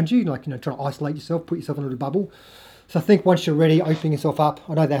around you, trying to isolate yourself, put yourself in a little bubble. So I think once you're ready, opening yourself up.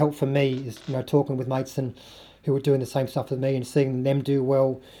 I know that helped for me is, talking with mates and who were doing the same stuff as me, and seeing them do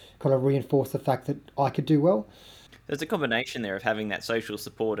well kind of reinforced the fact that I could do well. There's a combination there of having that social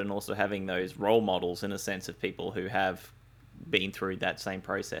support and also having those role models, in a sense, of people who have been through that same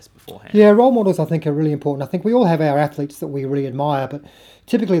process beforehand. Yeah, role models I think are really important. I think we all have our athletes that we really admire, but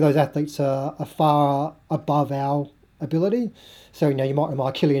typically those athletes are far above our ability. So, you might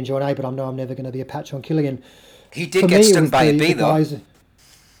admire Kilian Jornet, but I know I'm never going to be a patch on Kilian. He did get stung by a bee, though.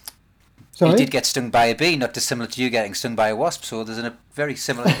 Sorry? He did get stung by a bee, not dissimilar to you getting stung by a wasp, so there's a very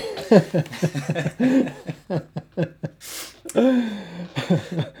similar...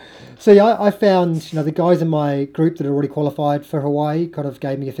 So yeah, I found, the guys in my group that had already qualified for Hawaii kind of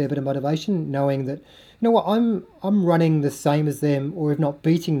gave me a fair bit of motivation, knowing that, I'm running the same as them, or if not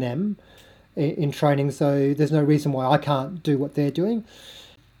beating them in training, so there's no reason why I can't do what they're doing.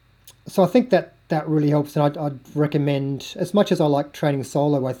 So I think that really helps, and I'd recommend, as much as I like training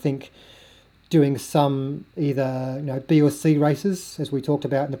solo, I think doing some either B or C races, as we talked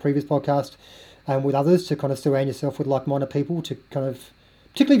about in the previous podcast, with others, to kind of surround yourself with like-minded people, to kind of,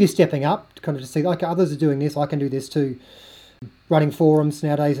 particularly if you're stepping up, to kind of just see, okay, others are doing this, I can do this too. Running forums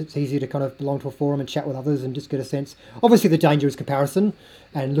nowadays, it's easier to kind of belong to a forum and chat with others and just get a sense. Obviously, the danger is comparison,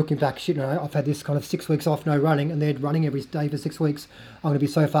 and looking back, I've had this kind of 6 weeks off, no running, and they're running every day for 6 weeks. I'm going to be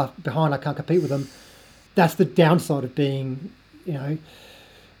so far behind, I can't compete with them. That's the downside of being,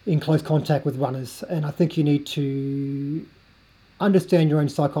 in close contact with runners, and I think you need to understand your own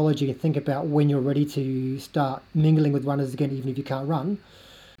psychology and think about when you're ready to start mingling with runners again, even if you can't run,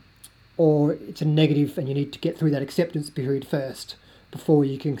 or it's a negative and you need to get through that acceptance period first before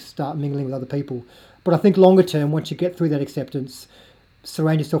you can start mingling with other people. But I think longer term, once you get through that acceptance,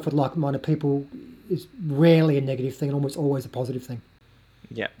 surround yourself with like-minded people is rarely a negative thing and almost always a positive thing.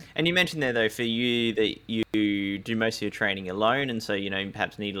 Yeah. And you mentioned there, though, for you that you do most of your training alone, and so,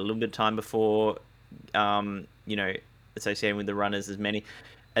 perhaps need a little bit of time before, associating with the runners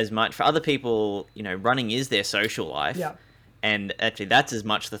as much. For other people, running is their social life. Yeah. And actually, that's as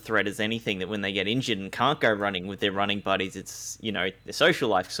much the threat as anything, that when they get injured and can't go running with their running buddies, it's, their social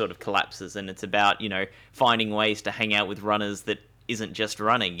life sort of collapses. And it's about, finding ways to hang out with runners that isn't just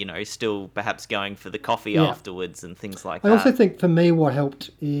running, still perhaps going for the coffee afterwards and things like that. I also think for me what helped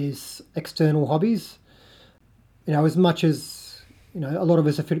is external hobbies. As much as, a lot of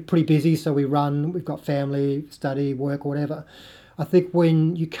us are pretty busy, so we run, we've got family, study, work, whatever. I think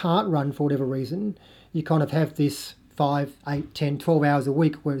when you can't run for whatever reason, you kind of have this 5, 8, 10, 12 hours a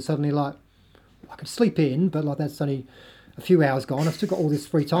week where it's suddenly like, I could sleep in, but like that's only a few hours gone. I've still got all this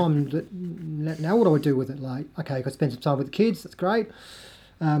free time. Now what do I do with it? Like, okay, I could spend some time with the kids. That's great.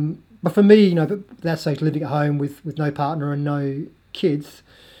 But for me, that's like living at home with no partner and no kids.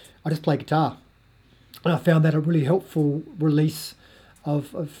 I just play guitar, and I found that a really helpful release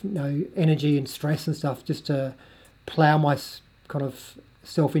of energy and stress and stuff, just to plough my kind of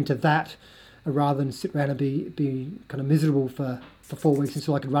self into that, rather than sit around and be kind of miserable for 4 weeks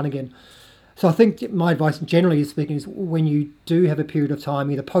until I could run again. So I think my advice, generally speaking, is when you do have a period of time,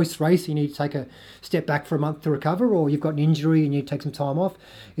 either post-race, you need to take a step back for a month to recover, or you've got an injury and you need to take some time off,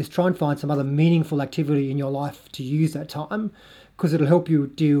 is try and find some other meaningful activity in your life to use that time, because it'll help you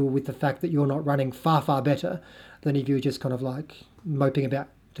deal with the fact that you're not running far, far better than if you were just kind of like moping about,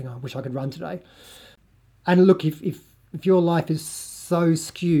 thinking, I wish I could run today. And look, if your life is so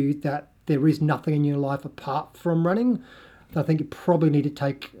skewed that there is nothing in your life apart from running, I think you probably need to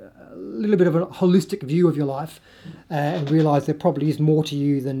take a little bit of a holistic view of your life and realise there probably is more to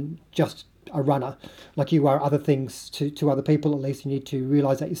you than just a runner. Like you are other things to other people, at least. You need to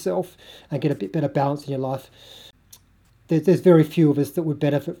realise that yourself and get a bit better balance in your life. There's very few of us that would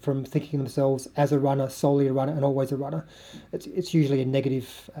benefit from thinking of themselves as a runner, solely a runner, and always a runner. It's usually a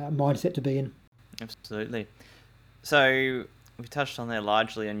negative mindset to be in. Absolutely. So we've touched on there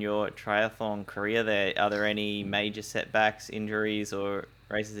largely on your triathlon career there. Are there any major setbacks, injuries, or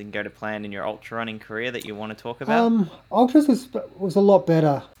races that can go to plan in your ultra running career that you want to talk about? Ultras was a lot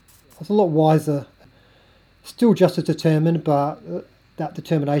better. I was a lot wiser. Still just as determined, but that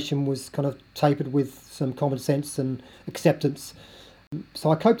determination was kind of tapered with some common sense and acceptance. So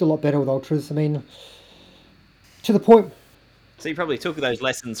I coped a lot better with ultras. I mean, to the point. So you probably took those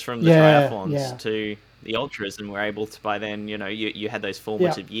lessons from the triathlons to the ultras, and were able to, by then, you had those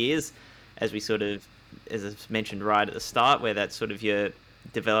formative years, as I mentioned right at the start, where that's sort of your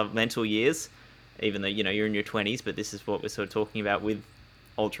developmental years, even though, you're in your 20s, but this is what we're sort of talking about with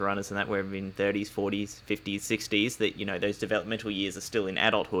ultra runners and that, we're in 30s, 40s, 50s, 60s, that, those developmental years are still in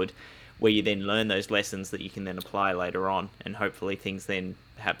adulthood, where you then learn those lessons that you can then apply later on, and hopefully things then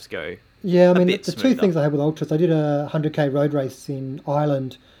perhaps go the two things I had with ultras, I did a 100k road race in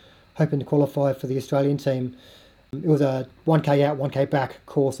Ireland, hoping to qualify for the Australian team. It was a 1k out, 1k back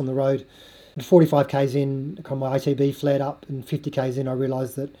course on the road. And 45k's in, kind of my ATB flared up, and 50k's in, I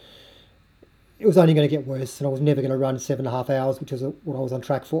realised that it was only going to get worse, and I was never going to run 7.5 hours, which is what I was on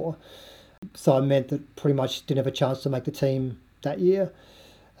track for. So I meant that pretty much didn't have a chance to make the team that year,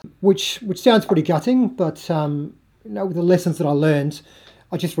 which sounds pretty gutting, but with the lessons that I learned,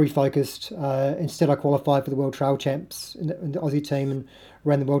 I just refocused. Instead, I qualified for the World Trail Champs in the Aussie team and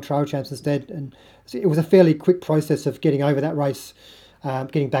ran the World Trail Champs instead. And so it was a fairly quick process of getting over that race,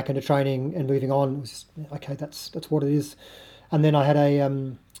 getting back into training and moving on. It was just, okay, that's what it is. And then I had a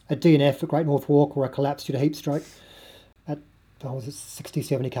DNF at Great North Walk where I collapsed due to heat stroke at, was it 60,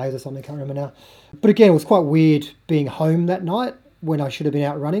 70 Ks or something, I can't remember now. But again, it was quite weird being home that night when I should have been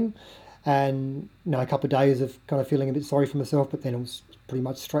out running. And a couple of days of kind of feeling a bit sorry for myself, but then it was pretty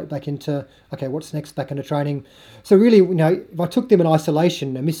much straight back into, okay, what's next, back into training. So really, if I took them in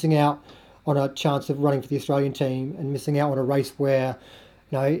isolation and missing out on a chance of running for the Australian team and missing out on a race where,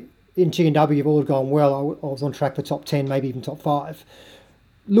 in G&W, you've all gone well, I was on track for top 10, maybe even top 5.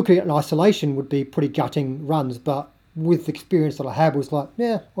 Looking at an isolation would be pretty gutting runs, but with the experience that I had, was like,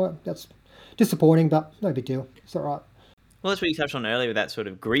 that's disappointing, but no big deal. It's all right. Well, that's what you touched on earlier with that sort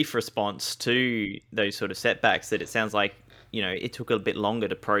of grief response to those sort of setbacks, that it sounds like, it took a bit longer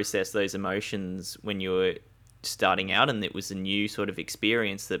to process those emotions when you were starting out, and it was a new sort of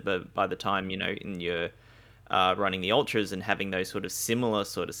experience that by the time, in your running the ultras and having those sort of similar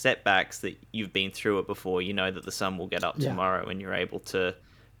sort of setbacks, that you've been through it before, that the sun will get up tomorrow, and you're able to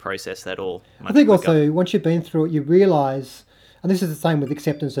process that all much I think quicker. also once you've been through it, you realise, and this is the same with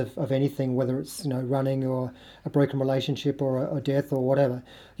acceptance of anything, whether it's running or a broken relationship or a death or whatever.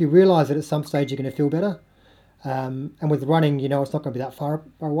 You realise that at some stage you're going to feel better, and with running, it's not going to be that far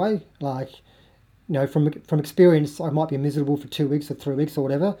away. Like, from experience, I might be miserable for 2 weeks or 3 weeks or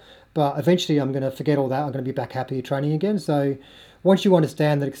whatever, but eventually I'm going to forget all that. I'm going to be back happy training again. So once you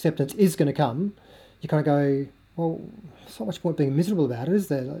understand that acceptance is going to come, you kind of go, well, there's not much point being miserable about it, is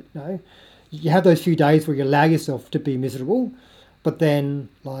there? Like, you have those few days where you allow yourself to be miserable, but then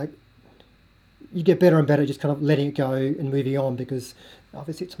you get better and better at just kind of letting it go and moving on, because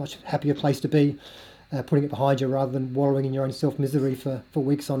obviously it's a much happier place to be, putting it behind you rather than wallowing in your own self-misery for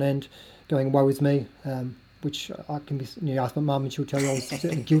weeks on end, going, woe is me, which I can be, ask my mum and she'll tell you I was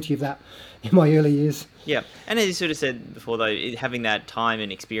certainly guilty of that in my early years. Yeah, and as you sort of said before, though, having that time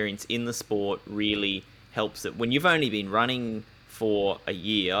and experience in the sport really helps. That when you've only been running for a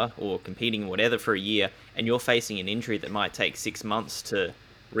year or competing whatever for a year, and you're facing an injury that might take 6 months to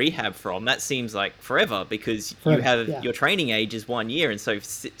rehab from, that seems like forever, because your training age is 1 year, and so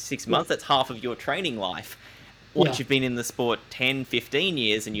 6 months, that's half of your training life. Once you've been in the sport 10, 15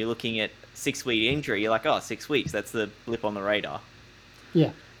 years and you're looking at 6-week injury, you're like, 6 weeks, that's the blip on the radar.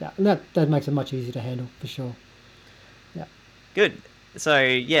 Yeah, and that makes it much easier to handle, for sure. Yeah. Good. So,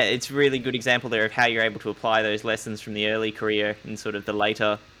 yeah, it's a really good example there of how you're able to apply those lessons from the early career and sort of the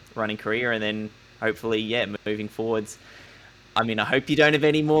later running career, and then hopefully, moving forwards. I mean, I hope you don't have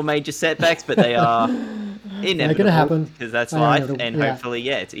any more major setbacks, but they are inevitable. They're going to happen. Because that's life, and hopefully,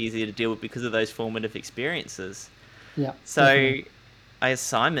 it's easier to deal with because of those formative experiences. Yeah. So, definitely.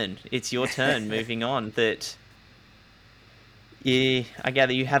 Simon, it's your turn. Moving on, that I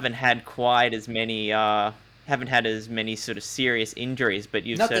gather you haven't had quite as many sort of serious injuries, but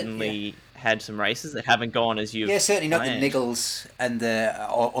you've certainly had some races that haven't gone as you've certainly planned. Not the niggles and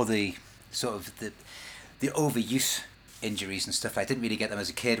the sort of the overuse injuries and stuff. I didn't really get them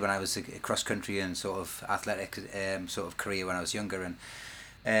as a kid when I was a cross country and sort of athletic sort of career when I was younger,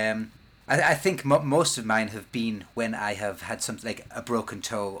 and I think most of mine have been when I have had something like a broken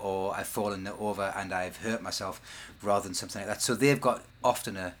toe, or I've fallen over and I've hurt myself, rather than something like that. So they've got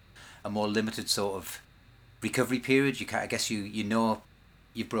often a more limited sort of recovery period. I guess you know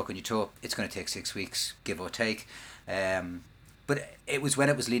you've broken your toe, it's going to take 6 weeks, give or take. But it was when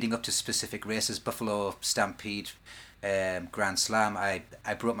it was leading up to specific races, Buffalo Stampede, Grand Slam, I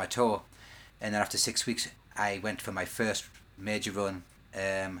broke my toe, and then after 6 weeks I went for my first major run,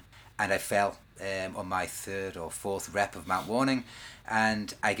 and I fell on my third or fourth rep of Mount Warning,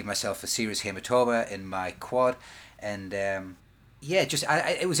 and I gave myself a serious hematoma in my quad, and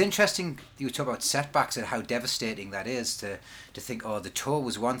it was interesting. You talk about setbacks and how devastating that is to think, the toe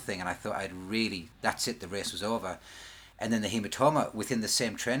was one thing, and I thought that's it, the race was over, and then the hematoma within the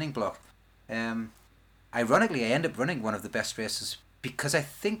same training block. Ironically, I ended up running one of the best races because I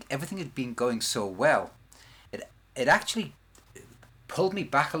think everything had been going so well. It actually pulled me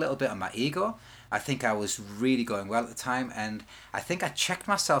back a little bit on my ego. I think I was really going well at the time, and I think I checked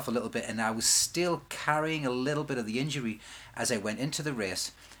myself a little bit, and I was still carrying a little bit of the injury as I went into the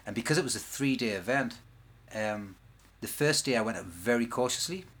race. And because it was a 3-day event, the first day I went up very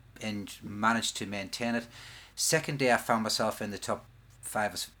cautiously and managed to maintain it. Second day I found myself in the top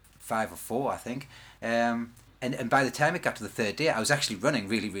five or four, I think. And by the time it got to the third day, I was actually running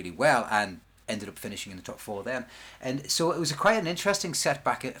really, really well, and ended up finishing in the top 4 then. And so it was quite an interesting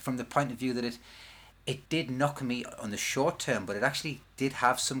setback from the point of view that it did knock me on the short term, but it actually did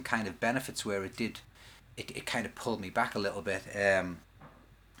have some kind of benefits where it kind of pulled me back a little bit, and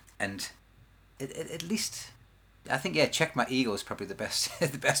it at least, I think, check my ego is probably the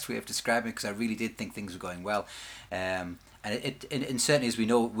best way of describing it, because I really did think things were going well, and and certainly, as we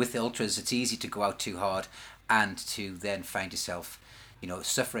know, with the ultras, it's easy to go out too hard and to then find yourself,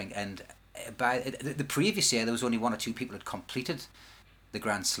 suffering. And by the previous year, there was only 1 or 2 people had completed the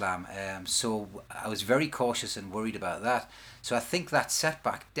Grand Slam, so I was very cautious and worried about that. So I think that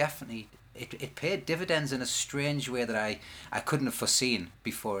setback definitely it paid dividends in a strange way that I couldn't have foreseen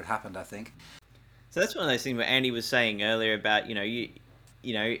before it happened, I think. So that's one of those things where Andy was saying earlier about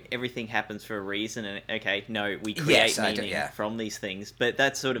everything happens for a reason, and we create meaning from these things. But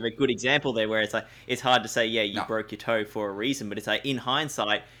that's sort of a good example there, where it's like, it's hard to say you broke your toe for a reason, but it's like, in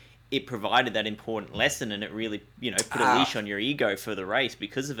hindsight, it provided that important lesson, and it really put a leash on your ego for the race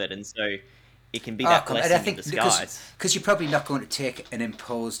because of it. And so it can be that blessing in disguise, because you're probably not going to take an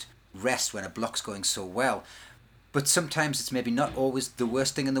imposed rest when a block's going so well. but sometimes it's maybe not always the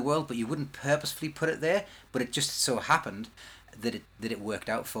worst thing in the world, but you wouldn't purposefully put it there, but it just so happened that it worked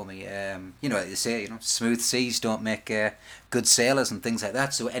out for me. Like they say, smooth seas don't make good sailors and things like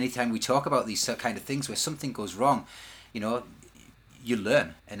that. So anytime we talk about these kind of things where something goes wrong, you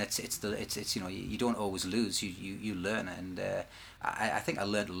learn, and it's you don't always lose. You learn, and I think I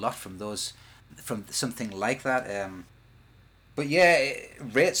learned a lot from something like that. But yeah,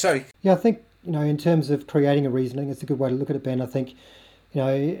 sorry. Yeah, I think, in terms of creating a reasoning, it's a good way to look at it, Ben. I think,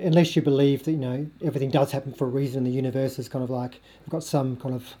 unless you believe that, everything does happen for a reason, the universe is kind of like, got some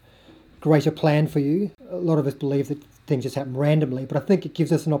kind of greater plan for you. A lot of us believe that things just happen randomly, but I think it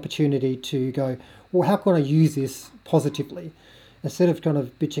gives us an opportunity to go, well, how can I use this positively? Instead of kind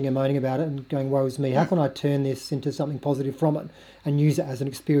of bitching and moaning about it and going, woe is me, how can I turn this into something positive from it and use it as an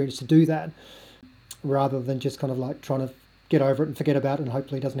experience to do that, rather than just kind of like trying to get over it and forget about it and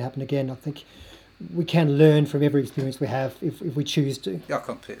hopefully it doesn't happen again. I think we can learn from every experience we have if we choose to. Yeah,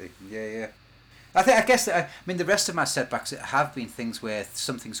 completely. Yeah. I guess the rest of my setbacks have been things where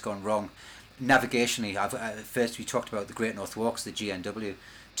something's gone wrong. Navigationally, first we talked about the Great North Walks, the GNW,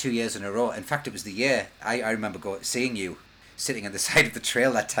 2 years in a row. In fact, it was the year I remember seeing you sitting on the side of the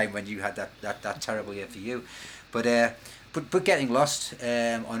trail that time when you had that terrible year for you. But getting lost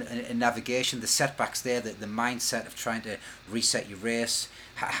in navigation, the setbacks there, the mindset of trying to reset your race,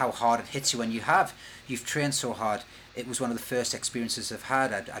 how hard it hits you when you've trained so hard. It was one of the first experiences I've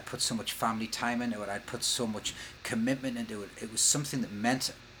had. I'd put so much family time into it. I'd put so much commitment into it. It was something that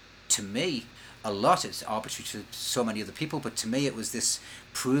meant to me a lot. It's arbitrary to so many other people, but to me it was this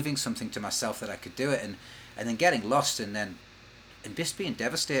proving something to myself that I could do it, and then getting lost and just being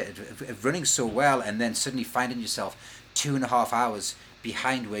devastated of running so well, and then suddenly finding yourself 2.5 hours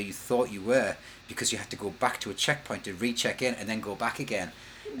behind where you thought you were because you had to go back to a checkpoint to recheck in and then go back again.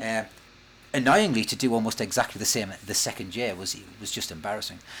 Annoyingly, to do almost exactly the same the second year was just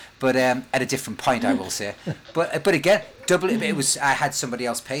embarrassing, but at a different point, I will say. But again, it was, I had somebody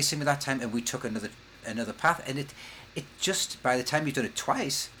else pacing me that time, and we took another path, and it just, by the time you've done it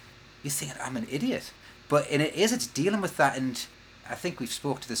twice, you're thinking, I'm an idiot. It's dealing with that, and I think we've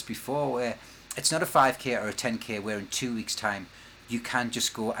spoke to this before, where it's not a 5k or a 10k where in 2 weeks' time you can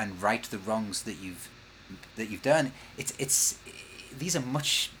just go and right the wrongs that you've done. It's these are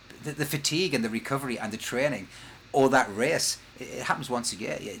much, the fatigue and the recovery and the training, or that race, it happens once a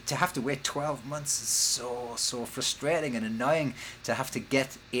year. To have to wait 12 months is so frustrating and annoying, to have to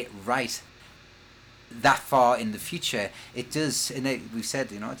get it right that far in the future. It does, and we've said,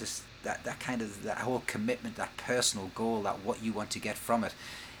 just that kind of, that whole commitment, that personal goal, that what you want to get from it.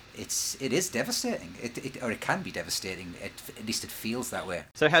 It is devastating. It can be devastating. At least it feels that way.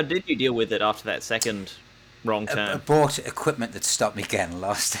 So how did you deal with it after that second wrong turn? I bought equipment that stopped me getting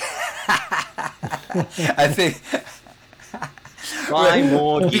lost. I think Buy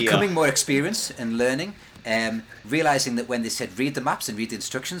more gear. Becoming more experienced and learning, realizing that when they said read the maps and read the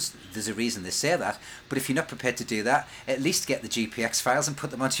instructions, there's a reason they say that. But if you're not prepared to do that, at least get the GPX files and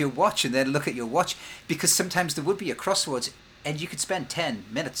put them onto your watch, and then look at your watch, because sometimes there would be a crossroads and you could spend 10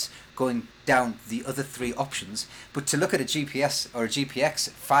 minutes going down the other 3 options, but to look at a GPS or a GPX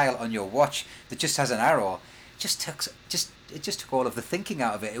file on your watch that just has an arrow, it just took all of the thinking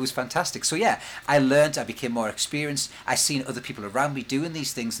out of it. It was fantastic. So yeah, I learned, I became more experienced. I seen other people around me doing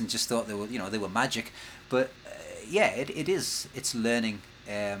these things and just thought they were magic. But it's learning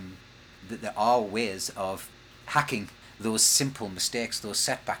that there are ways of hacking those simple mistakes, those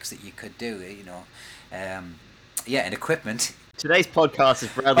setbacks that you could do. And equipment. Today's podcast is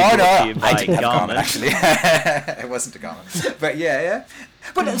proudly brought to you by Garmin. Actually. It wasn't a Garmin, but yeah.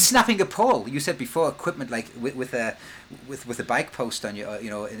 But snapping a pole, you said before, equipment like with a bike post on your,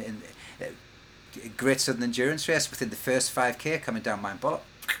 in Great Southern Endurance race, within the first 5k coming down Mount Bollock,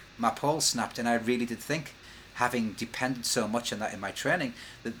 my pole snapped, and I really did think, having depended so much on that in my training,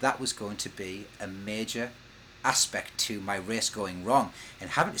 that was going to be a major aspect to my race going wrong,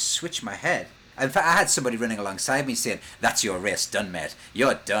 and having to switch my head. In fact, I had somebody running alongside me saying, "That's your race done, mate.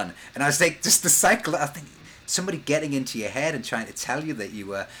 You're done." And I was like, just the cycle. I think somebody getting into your head and trying to tell you that you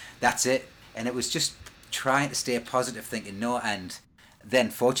were, that's it. And it was just trying to stay positive, thinking no. And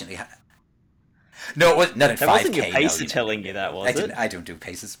then, fortunately, no, it was not at 5k. That wasn't your pacer telling you that, was it? I don't do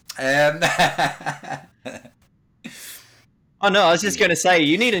paces. Oh no, I was just going to say,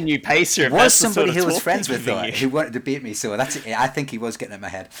 you need a new pacer. It was somebody who was friends with though, who wanted to beat me, so that's it. I think he was getting in my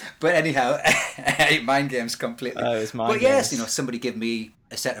head. But anyhow, mind games completely. Oh, it was mind games. Yes, somebody gave me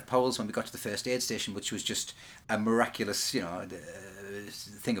a set of poles when we got to the first aid station, which was just a miraculous,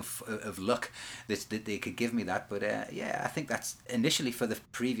 thing of luck that they could give me that. But yeah, I think that's initially for the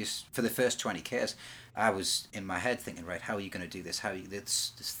first 20 Ks. I was in my head thinking, right, how are you going to do this?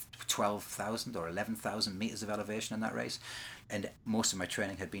 This 12,000 or 11,000 meters of elevation in that race, and most of my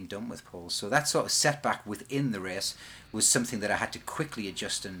training had been done with poles. So that sort of setback within the race was something that I had to quickly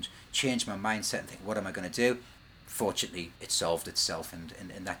adjust and change my mindset and think, what am I going to do? Fortunately, it solved itself, and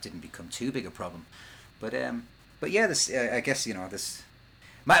that didn't become too big a problem. But yeah, this I guess this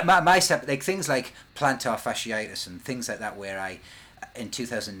my like things like plantar fasciitis and things like that, where I in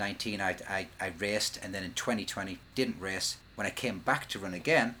 2019 I raced, and then in 2020 didn't race. When I came back to run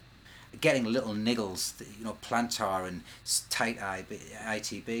again, getting little niggles, plantar and tight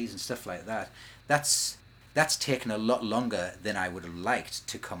ITBs and stuff like that. That's taken a lot longer than I would have liked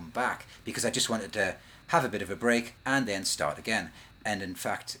to come back, because I just wanted to have a bit of a break and then start again. And in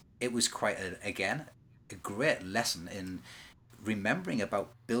fact, it was quite a great lesson in remembering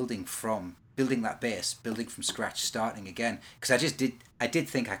about building that base, building from scratch, starting again. Because I did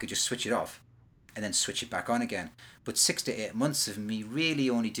think I could just switch it off and then switch it back on again. But 6 to 8 months of me really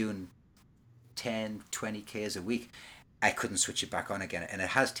only doing 10, 20 Ks a week, I couldn't switch it back on again. And it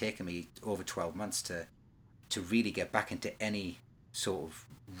has taken me over 12 months to really get back into any sort of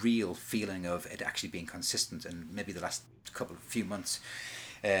real feeling of it actually being consistent. And maybe the last few months,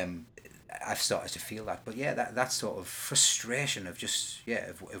 I've started to feel that. But yeah, that sort of frustration of just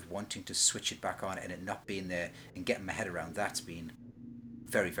of wanting to switch it back on and it not being there, and getting my head around that's been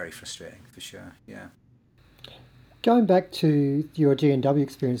very, very frustrating for sure. Yeah. Going back to your G&W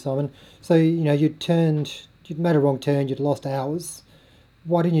experience, Simon, so you'd made a wrong turn, you'd lost hours.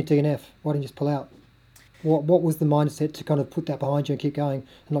 Why didn't you DNF? Why didn't you just pull out? What was the mindset to kind of put that behind you and keep going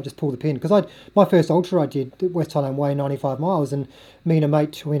and not just pull the pin? Because my first ultra I did, West Highland Way, 95 miles, and me and a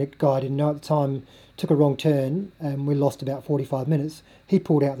mate, a guy I didn't know at the time, took a wrong turn and we lost about 45 minutes. He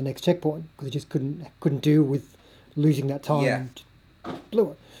pulled out the next checkpoint because he just couldn't deal with losing that time. Yeah. And blew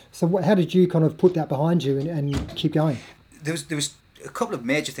it. So how did you kind of put that behind you and keep going? There was a couple of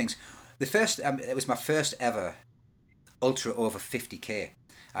major things. The first, it was my first ever ultra over 50K.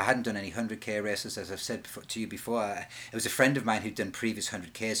 I hadn't done any 100K races, as I've said to you before. It was a friend of mine who'd done previous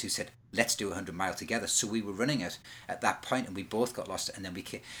 100Ks who said, let's do a 100-mile together. So we were running it at that point, and we both got lost. And then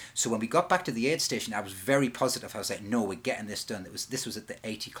so when we got back to the aid station, I was very positive. I was like, no, we're getting this done. This was at the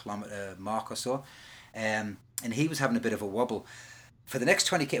 80-kilometer mark or so. And he was having a bit of a wobble. For the next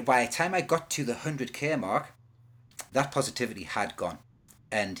 20K, by the time I got to the 100K mark, that positivity had gone.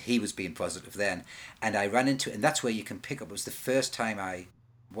 And he was being positive then. And I ran into it, and that's where you can pick up. It was the first time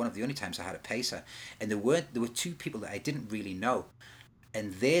one of the only times I had a pacer, and there were two people that I didn't really know,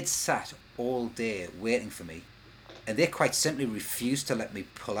 and they'd sat all day waiting for me, and they quite simply refused to let me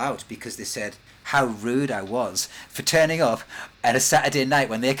pull out because they said how rude I was for turning up at a Saturday night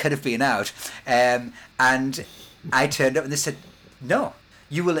when they could have been out. And I turned up and they said, no,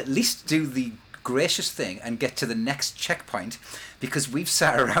 you will at least do the gracious thing and get to the next checkpoint, because we've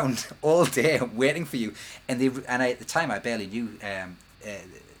sat around all day waiting for you. And at the time I barely knew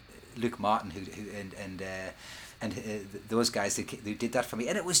Luke Martin, and those guys who did that for me,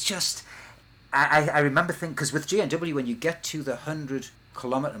 and it was just, I remember thinking, because with G&W, when you get to the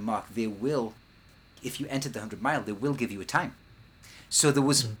 100-kilometer mark, they will, if you entered the 100-mile, they will give you a time. So there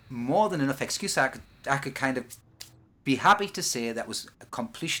was more than enough excuse. I could kind of be happy to say that was a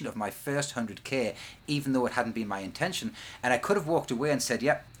completion of my first 100K, even though it hadn't been my intention, and I could have walked away and said,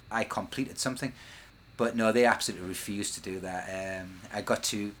 yep, I completed something. But no, they absolutely refused to do that. I got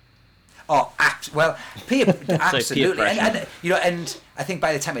to, peer, absolutely, peer and I think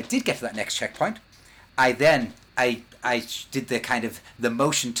by the time I did get to that next checkpoint, I did the kind of the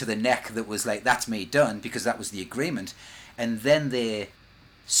motion to the neck that was like, that's me done, because that was the agreement, and then they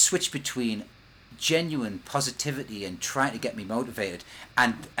switched between genuine positivity and trying to get me motivated,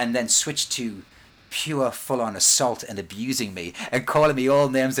 and then switched to pure full-on assault and abusing me and calling me all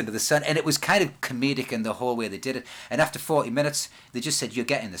names under the sun. And it was kind of comedic in the whole way they did it. And after 40 minutes, they just said, you're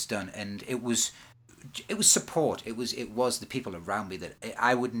getting this done. And it was support. It was the people around me that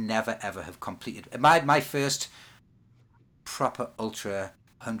I would never, ever have completed. My first proper ultra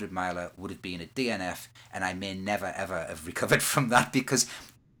 100-miler would have been a DNF, and I may never, ever have recovered from that, because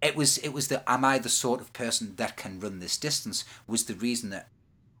it was the, am I the sort of person that can run this distance, was the reason that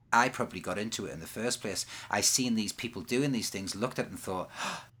I probably got into it in the first place. I seen these people doing these things, looked at it and thought,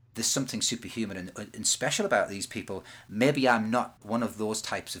 oh, there's something superhuman and special about these people. Maybe I'm not one of those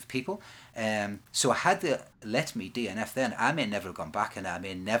types of people. So had they let me DNF then, I may never have gone back, and I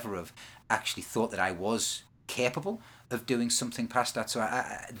may never have actually thought that I was capable of doing something past that. So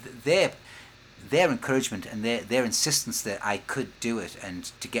their encouragement and their insistence that I could do it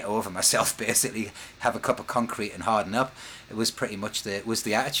and to get over myself, basically have a cup of concrete and harden up, it was pretty much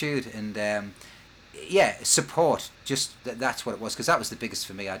the attitude. And yeah, support, just that's what it was, because that was the biggest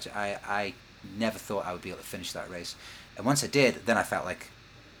for me. I never thought I would be able to finish that race, and once I did, then I felt like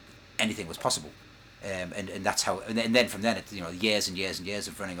anything was possible. And that's how, and then from then, it, years and years and years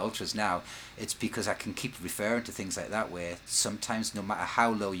of running ultras now, it's because I can keep referring to things like that, where sometimes, no matter how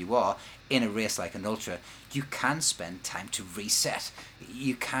low you are in a race like an ultra, you can spend time to reset.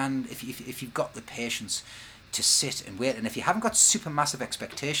 You can, if you've got the patience to sit and wait, and if you haven't got super massive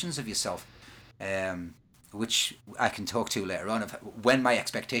expectations of yourself, which I can talk to later on, of when my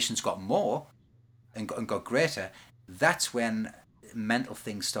expectations got more and got greater, that's when mental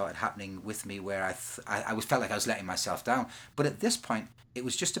things started happening with me, where I felt like I was letting myself down. But at this point, it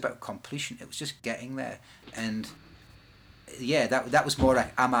was just about completion. It was just getting there, and yeah, that was more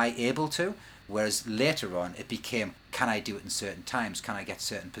like, am I able to? Whereas later on, it became, can I do it in certain times? Can I get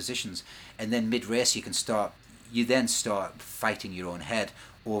certain positions? And then mid race, you then start fighting your own head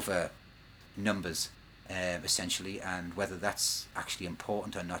over numbers, essentially, and whether that's actually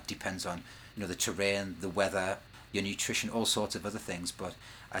important or not depends on the terrain, the weather, your nutrition, all sorts of other things. But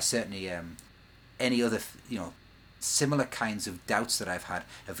I certainly, any other similar kinds of doubts that I've had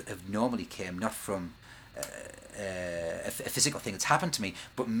have normally came not from a physical thing that's happened to me,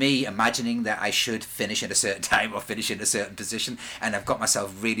 but me imagining that I should finish in a certain time or finish in a certain position, and I've got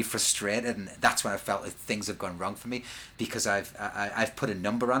myself really frustrated, and that's when I felt like things have gone wrong for me, because I've put a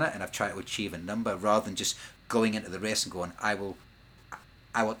number on it, and I've tried to achieve a number rather than just going into the race and going, I will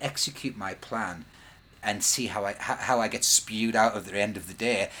execute my plan and see how I get spewed out at the end of the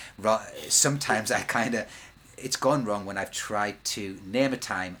day. Sometimes it's gone wrong when I've tried to name a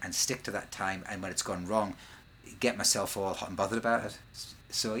time and stick to that time, and when it's gone wrong, get myself all hot and bothered about it.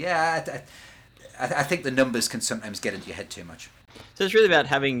 So yeah, I think the numbers can sometimes get into your head too much. So it's really about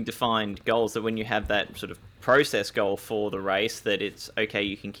having defined goals, that when you have that sort of process goal for the race, that it's okay,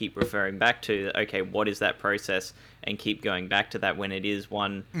 you can keep referring back to, okay, what is that process, and keep going back to that when it is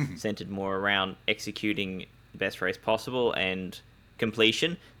one centered more around executing the best race possible and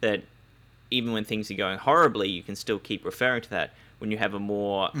completion, that even when things are going horribly, you can still keep referring to that. When you have a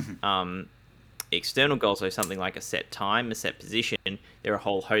more external goal, so something like a set time, a set position, there are a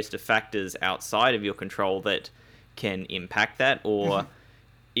whole host of factors outside of your control that can impact that, or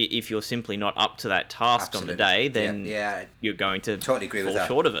if you're simply not up to that task on the day, then you're going to totally agree with fall that.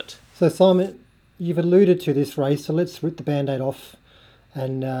 short of it. So Simon, you've alluded to this race, so let's rip the Band-Aid off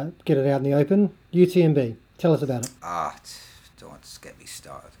and get it out in the open. UTMB, tell us about it. Don't get me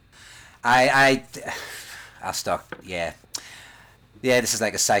started. I'll start. Yeah, this is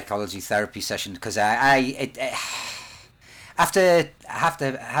like a psychology therapy session, because after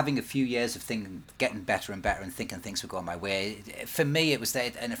having a few years of getting better and better and thinking things were going my way, for me it was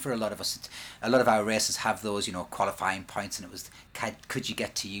that, and for a lot of us, a lot of our races have those qualifying points, and it was, could you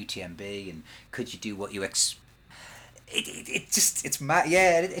get to UTMB, and could you do what you it's mad.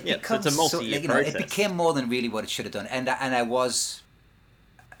 It becomes, it's a multi-year process. It became more than really what it should have done, and I was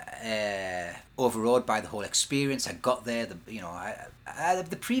overawed by the whole experience. I got there,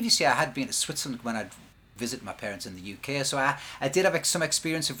 the previous year I had been to Switzerland when I'd visited my parents in the UK, so I did have some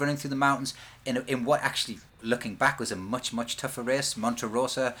experience of running through the mountains in what actually, looking back, was a much tougher race. Monte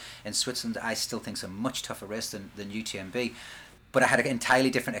Rosa in Switzerland I still think is a much tougher race than UTMB, but I had an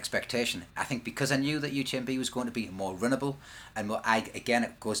entirely different expectation. I think because I knew that UTMB was going to be more runnable, and more, again,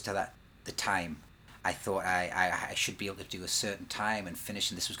 it goes to the time. I thought I should be able to do a certain time and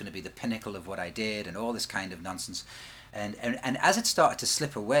finish, and this was going to be the pinnacle of what I did, and all this kind of nonsense. And as it started to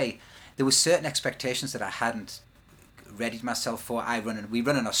slip away, there were certain expectations that I hadn't readied myself for. We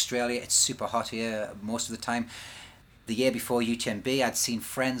run in Australia. It's super hot here most of the time. The year before UTMB, I'd seen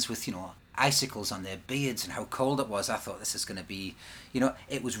friends with icicles on their beards and how cold it was. I thought, this is going to be,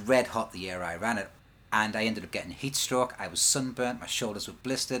 it was red hot the year I ran it. And I ended up getting heat stroke. I was sunburnt. My shoulders were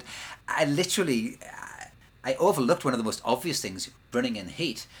blistered. I overlooked one of the most obvious things, running in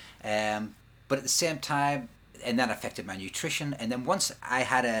heat. But at the same time, and that affected my nutrition. And then once I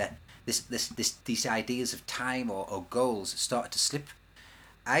had these ideas of time or goals started to slip,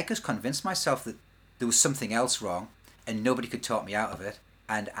 I just convinced myself that there was something else wrong, and nobody could talk me out of it,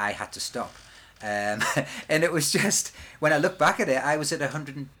 and I had to stop. And it was just, when I look back at it, I was at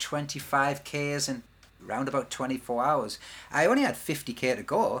 125 Ks in around about 24 hours. I only had 50k to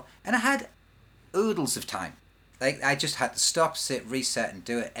go, and I had oodles of time. Like, I just had to stop, sit, reset, and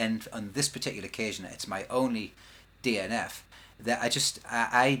do it. And on this particular occasion, it's my only DNF, that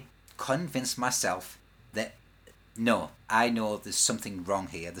I convinced myself that no, I know there's something wrong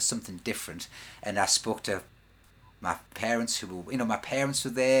here. There's something different. And I spoke to my parents my parents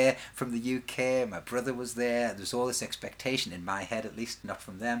were there from the UK. My brother was there. There's all this expectation in my head, at least, not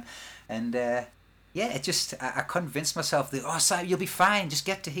from them. And yeah, it just, I convinced myself that, oh, Simon, you'll be fine. Just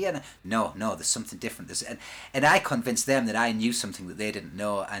get to here. And no, there's something different. And I convinced them that I knew something that they didn't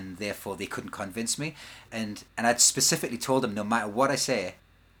know, and therefore they couldn't convince me. And I'd specifically told them, no matter what I say,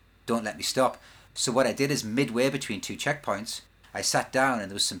 don't let me stop. So what I did is, midway between two checkpoints, I sat down and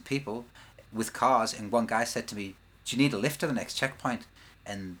there was some people with cars, and one guy said to me, do you need a lift to the next checkpoint?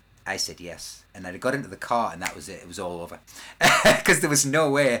 And I said yes. And I got into the car, and that was it. It was all over. Because there was no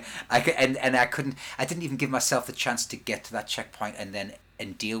way I could, and I couldn't, I didn't even give myself the chance to get to that checkpoint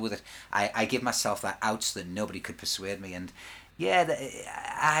and deal with it. I gave myself that out so that nobody could persuade me. And yeah,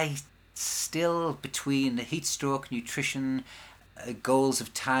 I still, between heat stroke, nutrition, goals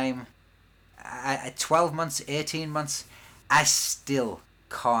of time, 12 months, 18 months, I still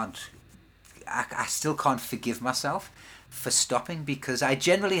can't forgive myself for stopping, because I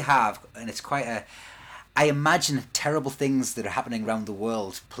generally have, and it's quite I imagine terrible things that are happening around the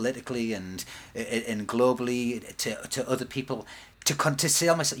world, politically and globally, to other people, to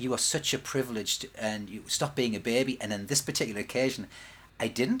tell myself, you are such a privileged, and you stop being a baby. And on this particular occasion, I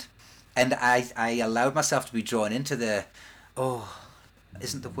didn't, and I allowed myself to be drawn into the, oh,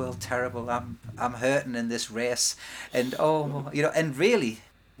 isn't the world terrible? I'm hurting in this race, and and really,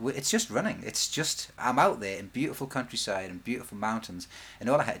 it's just running. It's just, I'm out there in beautiful countryside and beautiful mountains, and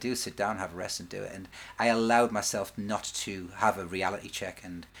all I had to do is sit down, have a rest, and do it. And I allowed myself not to have a reality check,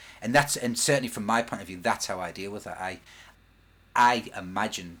 and certainly from my point of view, that's how I deal with it. I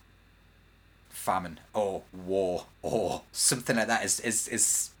imagine famine or war or something like that,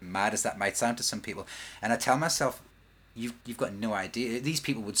 is mad as that might sound to some people, and I tell myself, you've got no idea. These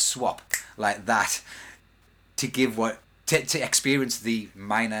people would swap like that to give to experience the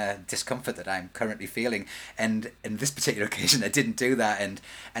minor discomfort that I'm currently feeling. And in this particular occasion, I didn't do that, and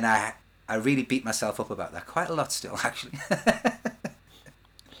I really beat myself up about that quite a lot still, actually.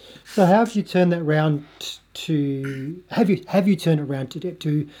 So how have you turned that round to have you turned it around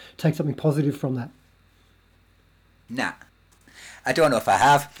to take something positive from that? Nah, I don't know if I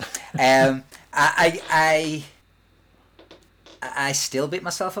have. I still beat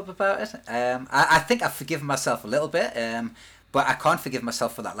myself up about it. I think I've forgiven myself a little bit, but I can't forgive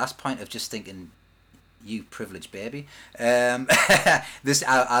myself for that last point of just thinking, you privileged baby. This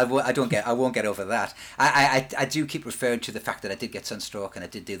I won't get over that. I do keep referring to the fact that I did get sunstroke, and I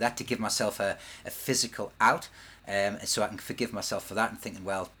did do that to give myself a physical out, and so I can forgive myself for that, and thinking,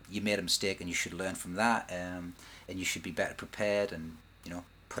 well, you made a mistake and you should learn from that, and you should be better prepared, and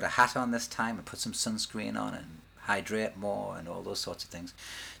put a hat on this time and put some sunscreen on and hydrate more and all those sorts of things.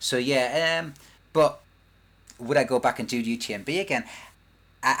 So yeah, but would I go back and do UTMB again?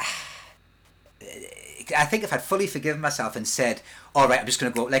 I think if I'd fully forgiven myself and said, all right, I'm just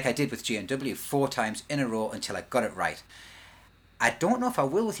going to go like I did with GNW 4 times in a row until I got it right, I don't know if I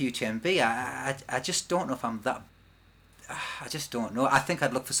will with UTMB. I just don't know if I'm that. I just don't know. I think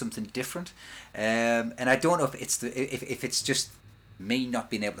I'd look for something different, and I don't know if it's if it's just me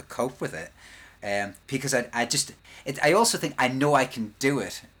not being able to cope with it. Because I also think I know I can do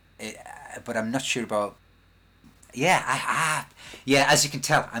it, but I'm not sure about. Yeah, as you can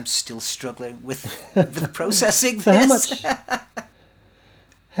tell, I'm still struggling with processing So this.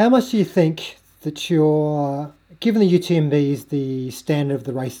 how much do you think that you're, given the UTMB is the standard of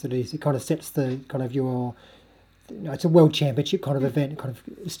the race that is, it kind of sets the kind of your, it's a world championship kind of event, it kind of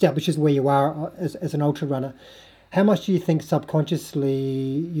establishes where you are as an ultra runner. How much do you think subconsciously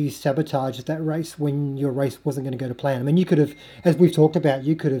you sabotaged that race when your race wasn't going to go to plan? I mean, you could have, as we've talked about,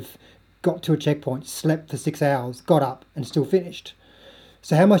 you could have got to a checkpoint, slept for 6 hours, got up and still finished.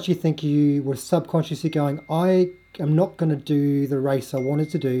 So how much do you think you were subconsciously going, I am not going to do the race I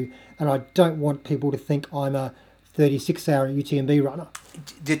wanted to do, and I don't want people to think I'm a 36-hour UTMB runner?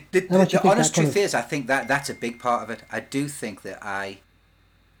 The honest truth is, I think that's a big part of it. I do think that I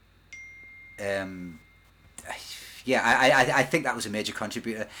think that was a major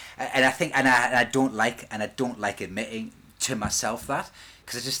contributor, and I don't like admitting to myself that,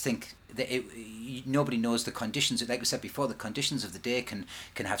 because I just think that nobody knows the conditions. Like we said before, the conditions of the day can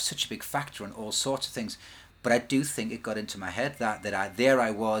have such a big factor on all sorts of things. But I do think it got into my head that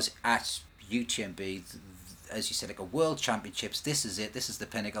I was at UTMB, as you said, like a world championships. This is it. This is the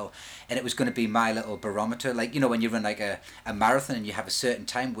pinnacle, and it was going to be my little barometer. Like, when you run like a marathon and you have a certain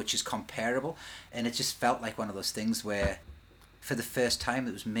time which is comparable, and it just felt like one of those things where, for the first time,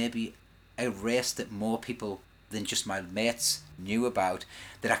 it was maybe a race that more people than just my mates knew about,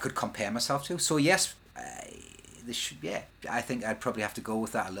 that I could compare myself to. So yes, yeah, I think I'd probably have to go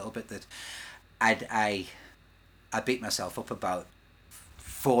with that a little bit. That I beat myself up about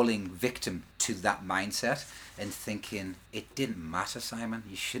falling victim to that mindset and thinking it didn't matter, Simon.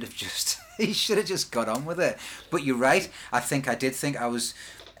 You should have just you should have just got on with it. But you're right. I did think I was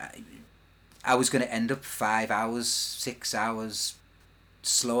going to end up 5 hours, 6 hours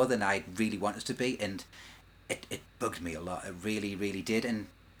slower than I really wanted to be, and it bugged me a lot. It really, really did, and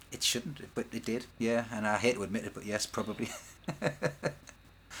it shouldn't, but it did. Yeah, and I hate to admit it, but yes, probably.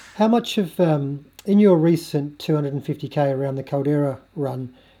 How much of, in your recent 250k around the Caldera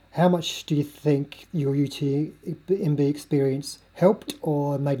run, how much do you think your UTMB experience helped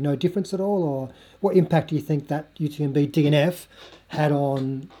or made no difference at all? Or what impact do you think that UTMB DNF had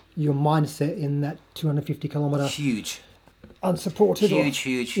on your mindset in that 250 kilometre? Huge. Unsupported?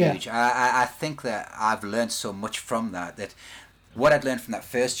 Huge. I think that I've learned so much from that what I'd learned from that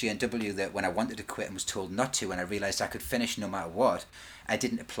first GNW, that when I wanted to quit and was told not to, and I realised I could finish no matter what, I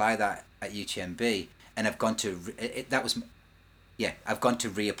didn't apply that at UTMB, and I've gone to I've gone to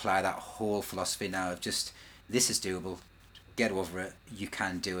reapply that whole philosophy now of just, this is doable, get over it, you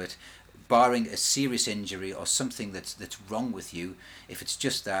can do it, barring a serious injury or something that's wrong with you. If it's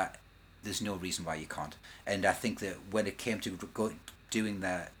just that, there's no reason why you can't. And I think that when it came to doing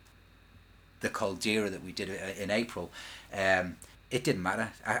the Caldera that we did in April, it didn't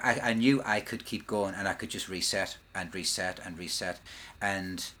matter. I knew I could keep going, and I could just reset. And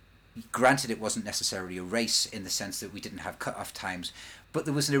granted, it wasn't necessarily a race in the sense that we didn't have cut-off times, but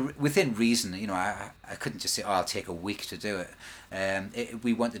there was within reason. I couldn't just say, I'll take a week to do it.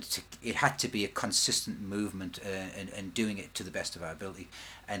 We wanted it had to be a consistent movement, and doing it to the best of our ability.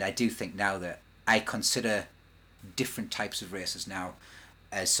 And I do think now that I consider different types of races now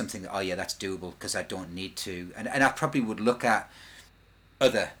as something that, that's doable, because I don't need to. And I probably would look at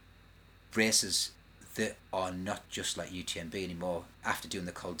other races that are not just like UTMB anymore after doing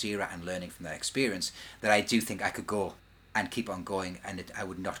the Caldera and learning from that experience, that I do think I could go and keep on going, and I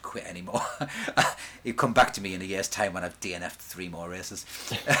would not quit anymore. It'd come back to me in a year's time when I've DNF'd 3 more races.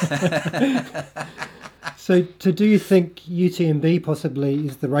 So do you think UTMB possibly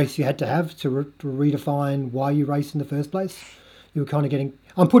is the race you had to have to redefine why you race in the first place? You were kind of getting...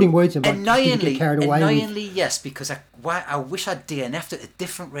 I'm putting words in, but you get carried away. Annoyingly, yes, because I wish I'd DNF'd at a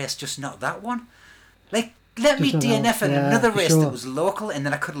different race, just not that one. Like, let me DNF at another race that was local, and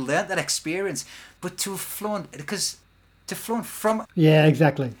then I could have learnt that experience. But to have flown from... Yeah,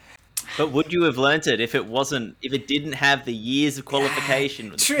 exactly. But would you have learnt it if it didn't have the years of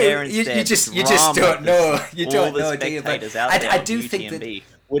qualification? True, you just don't know. You don't know, do you? But I do think that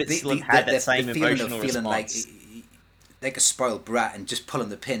would it still have had that same emotional response? Like a spoiled brat and just pulling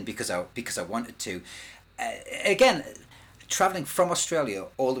the pin because I wanted to. Again, travelling from Australia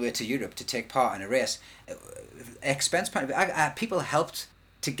all the way to Europe to take part in a race, expense point of view, people helped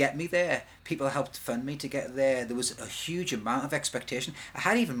to get me there. People helped fund me to get there. There was a huge amount of expectation. I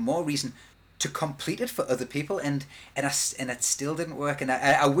had even more reason to complete it for other people, and it still didn't work. And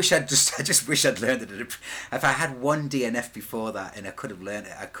I just wish I'd learned it. If I had one DNF before that, and I could have learned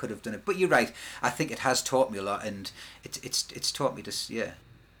it, I could have done it. But you're right. I think it has taught me a lot, and it's taught me to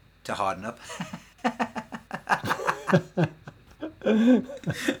harden up.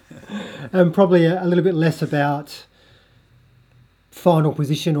 And probably a little bit less about final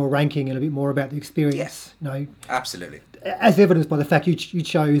position or ranking, and a bit more about the experience. Yes, no, absolutely. As evidenced by the fact you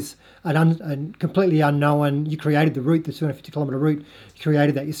chose an completely unknown. You created the route, the 250 kilometre route. You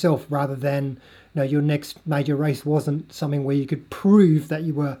created that yourself, rather than your next major race wasn't something where you could prove that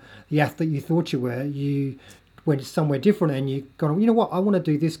you were the athlete you thought you were. You went somewhere different, and you got, you know what, I want to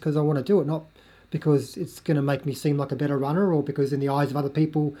do this because I want to do it, not because it's going to make me seem like a better runner, or because in the eyes of other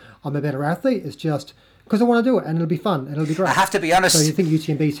people I'm a better athlete. It's just because I want to do it, and it'll be fun, and it'll be great. I have to be honest. So you think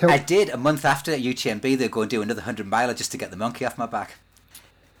UTMB's helped? I did. A month after UTMB, they're going to do another 100-miler just to get the monkey off my back.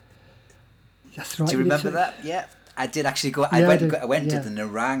 That's right. Do you remember that? Yeah, I did actually go. I went to the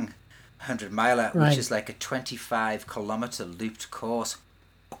Nerang 100-miler, which is like a 25-kilometre looped course.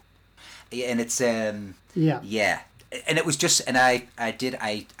 Yeah, and it's and it was just, and I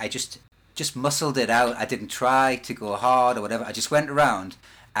just muscled it out. I didn't try to go hard or whatever. I just went around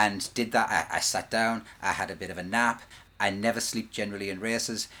and did that. I sat down, I had a bit of a nap. I never sleep generally in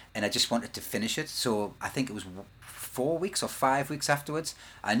races, and I just wanted to finish it. So I think it was 4 weeks or 5 weeks afterwards.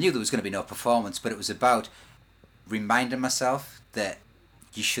 I knew there was going to be no performance, but it was about reminding myself that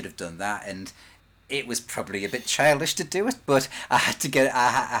you should have done that. And it was probably a bit childish to do it, but I had to get.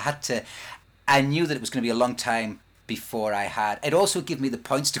 I knew that it was going to be a long time before I had. It also gave me the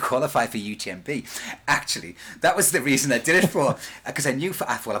points to qualify for UTMB. Actually, that was the reason I did it for, because I knew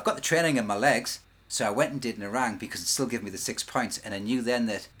I've got the training in my legs, So I went and did Narang because it still gave me the 6 points, and I knew then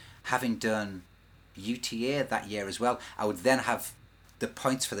that having done UTA that year as well, I would then have the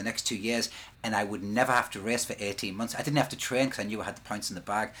points for the next 2 years, and I would never have to race for 18 months. I didn't have to train because I knew I had the points in the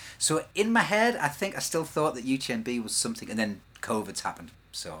bag. So in my head, I think I still thought that UTMB was something, and then COVID's happened.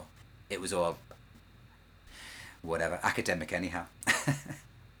 So it was all whatever, academic anyhow.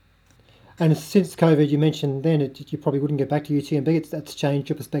 And since COVID, you mentioned then you probably wouldn't get back to UTMB. That's changed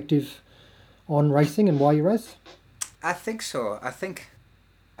your perspective on racing and why you race? I think so. I think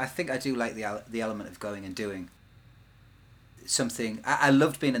I do like the element of going and doing something. I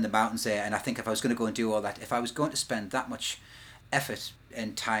loved being in the mountains there, and I think if I was going to go and do all that, if I was going to spend that much effort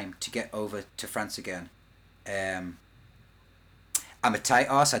and time to get over to France again, I'm a tight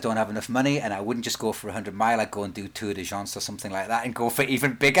arse. I don't have enough money, and I wouldn't just go for 100 mile. I'd go and do Tour de France or something like that, and go for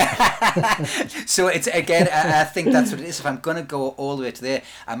even bigger. So it's again, I think that's what it is. If I'm gonna go all the way to there,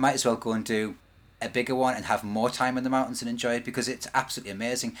 I might as well go and do a bigger one and have more time in the mountains and enjoy it, because it's absolutely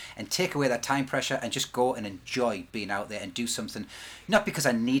amazing, and take away that time pressure and just go and enjoy being out there and do something. Not because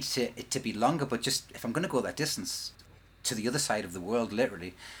I need it to be longer, but just if I'm gonna go that distance to the other side of the world,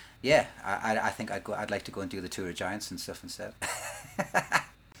 literally. Yeah, I think I'd like to go and do the Tour of Giants and stuff instead.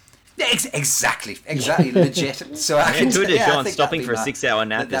 Exactly, legit. So I can Tour de Giants, stopping for a 6 hour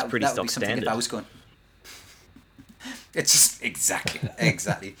nap is pretty that would be stock something standard. If I was going, it's just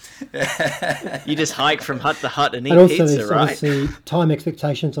exactly. You just hike from hut to hut and eat And also, pizza, right? obviously, time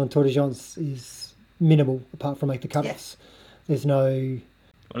expectations on Tour de France is minimal, apart from make the cutoffs. There's no.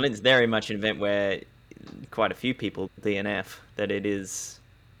 Well, it's very much an event where quite a few people DNF. That it is,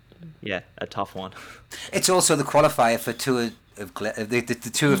 a tough one. It's also the qualifier for Tour of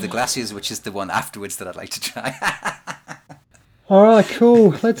the Tour of the Glaciers, which is the one afterwards that I'd like to try. All right,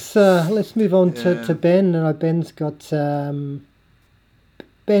 cool. Let's move on to Ben. And Ben's got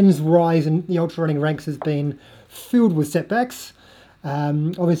Ben's rise in the ultra running ranks has been filled with setbacks.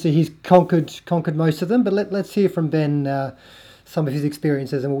 Obviously, he's conquered most of them. But let's hear from Ben some of his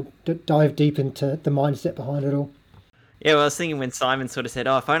experiences, and we'll dive deep into the mindset behind it all. Yeah, well, I was thinking when Simon sort of said,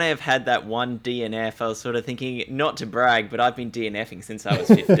 if I only have had that one DNF, I was sort of thinking, not to brag, but I've been DNFing since I was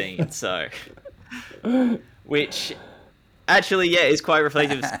 15, so... Which, actually, is quite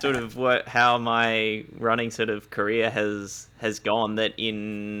reflective of sort of how my running sort of career has gone, that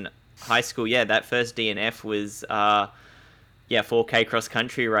in high school, that first DNF was, 4K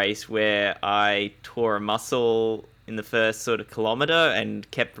cross-country race where I tore a muscle in the first sort of kilometre and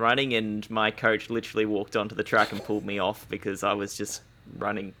kept running, and my coach literally walked onto the track and pulled me off because I was just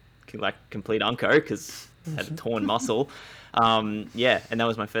running like complete unco because I had a torn muscle. And that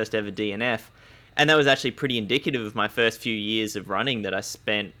was my first ever DNF. And that was actually pretty indicative of my first few years of running, that I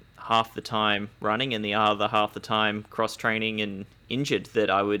spent half the time running and the other half the time cross-training and injured, that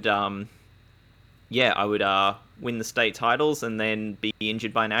I would win the state titles and then be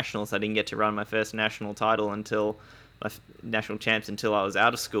injured by nationals. I didn't get to run my first national title until my national champs until I was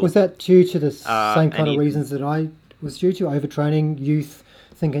out of school. Was that due to the same kind of reasons that I was due to? Overtraining, youth,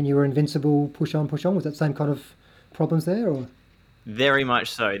 thinking you were invincible, push on? Was that same kind of problems there? Or very much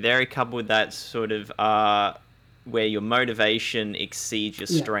so. Very coupled with that sort of where your motivation exceeds your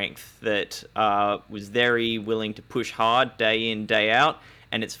strength, that was very willing to push hard day in, day out.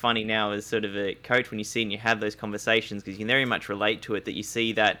 And it's funny now as sort of a coach when you see and you have those conversations, because you can very much relate to it, that you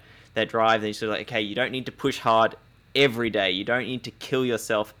see that drive and you're sort of like, okay, you don't need to push hard every day. You don't need to kill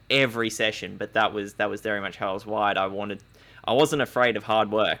yourself every session. But that was very much how I was wired. I wasn't afraid of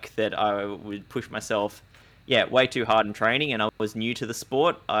hard work, that I would push myself way too hard in training, and I was new to the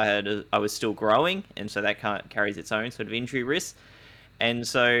sport. I was still growing, and so that carries its own sort of injury risk. And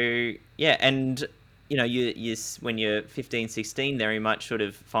so, and you when you're 15, 16, very much sort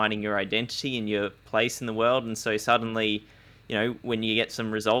of finding your identity and your place in the world. And so suddenly, when you get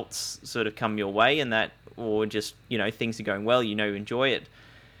some results sort of come your way, and that, or just, things are going well, you enjoy it.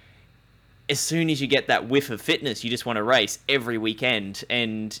 As soon as you get that whiff of fitness, you just want to race every weekend.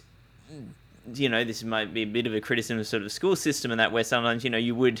 And, this might be a bit of a criticism of sort of the school system and that, where sometimes,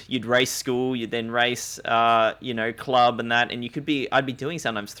 you'd race school, you'd then race, club and that, and I'd be doing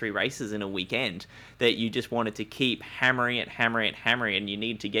sometimes 3 races in a weekend, that you just wanted to keep hammering it, and you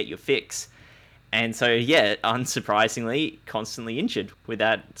need to get your fix. And so, unsurprisingly, constantly injured with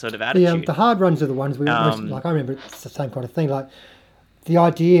that sort of attitude. The hard runs are the ones I remember it's the same kind of thing. Like, the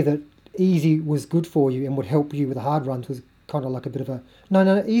idea that easy was good for you and would help you with the hard runs was kind of like a bit of a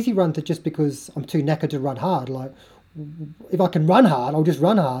no easy run, to just because I'm too knackered to run hard. Like, if I can run hard, I'll just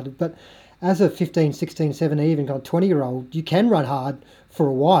run hard. But as a 15, 16, 17, even kind of 20-year-old, you can run hard for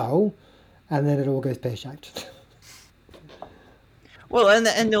a while, and then it all goes pear-shaped. Well,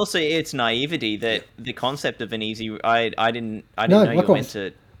 and also it's naivety that the concept of an easy. I didn't No, know you were meant likewise.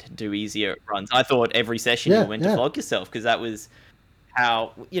 to do easier runs. I thought every session you Yeah, were meant to yeah. flog yourself because that was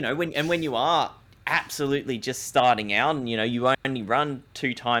how when you are absolutely just starting out and you only run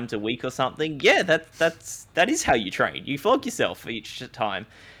 2 times a week or something. Yeah, that is how you train. You flog yourself each time,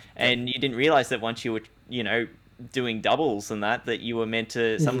 Yep. and you didn't realize that once you were doing doubles and that you were meant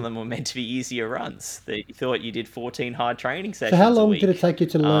to some of Mhm. them were meant to be easier runs that you thought you did 14 hard training So how sessions a long did it week. take you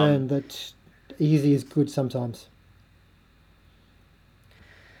to um, learn that easy is good sometimes?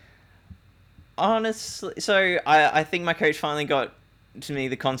 Honestly, so I think my coach finally got to me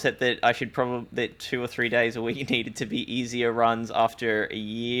the concept that I should probably that 2 or 3 days a week needed to be easier runs after a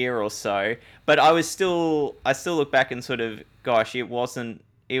year or so. But I still look back and sort of, gosh, it wasn't.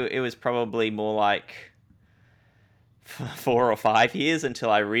 It was probably more like 4 or 5 years until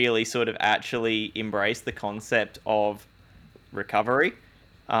I really sort of actually embraced the concept of recovery.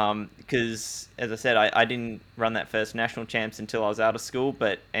 Because as I said, I didn't run that first national champs until I was out of school,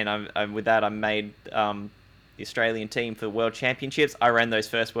 I'm with that I made the Australian team for the World Championships. I ran those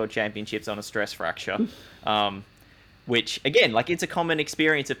first World Championships on a stress fracture, um, which again, like it's a common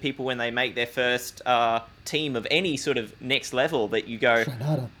experience of people when they make their first team of any sort of next level that you go, Train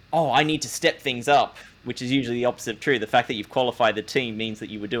harder. oh, I need to step things up, which is usually the opposite of true. The fact that you've qualified the team means that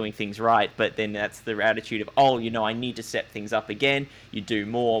you were doing things right, but then that's the attitude of, oh, I need to step things up again. You do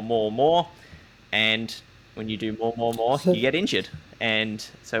more, more, more, and when you do more, more, more, So, you get injured. And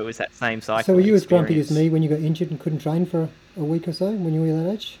so it was that same so were cycling you as grumpy as experience. me when you got injured and couldn't train for a week or so when you were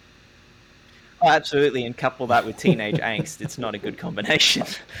that age? Oh, absolutely, and couple that with teenage angst, it's not a good combination.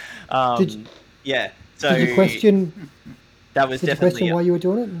 Did um, yeah, did you so question that was did you question definitely. why you were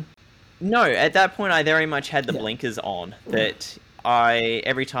doing it? No, at that point, I very much had the Yeah. blinkers on. That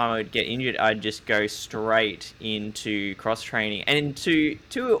every time I would get injured, I'd just go straight into cross training, and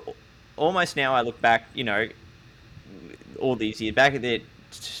to almost now I look back, all these years back at it,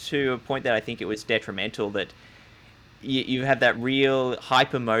 to a point that I think it was detrimental that you have that real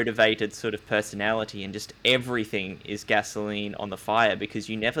hyper motivated sort of personality and just everything is gasoline on the fire because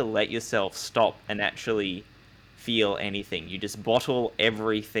you never let yourself stop and actually feel anything. You just bottle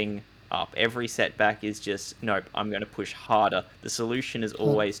everything up. Every setback is just, nope, I'm going to push harder. The solution is Harder.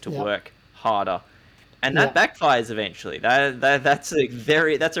 always to Yeah. work harder. And Yeah. that backfires eventually.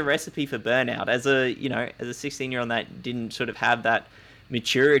 That's a recipe for burnout. As a 16-year-old that didn't sort of have that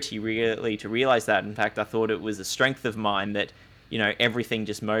maturity really to realize that. In fact, I thought it was a strength of mine that everything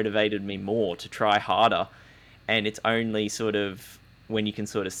just motivated me more to try harder. And it's only sort of when you can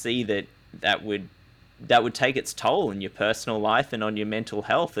sort of see that would that would take its toll in your personal life and on your mental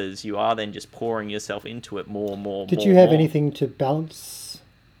health as you are then just pouring yourself into it more, more, Did you more, have more. anything to balance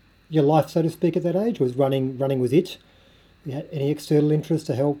your life, so to speak, at that age? Was running was it? You had any external interest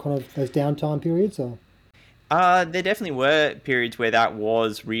to help kind of those downtime periods, or There definitely were periods where that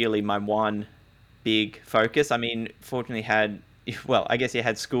was really my one big focus. I mean, fortunately, well, I guess you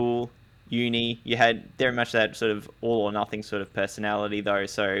had school, uni, you had very much that sort of all or nothing sort of personality, though.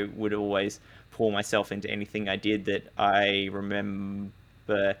 So would always pour myself into anything I did that I remember.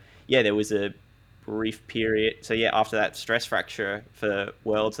 Yeah, there was a brief period. So yeah, after that stress fracture for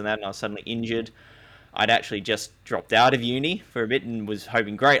Worlds and that, and I was suddenly injured. I'd actually just dropped out of uni for a bit and was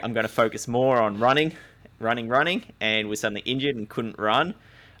hoping, great, I'm going to focus more on running, and was suddenly injured and couldn't run.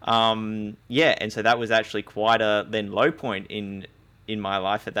 Yeah, and so that was actually quite a then low point in my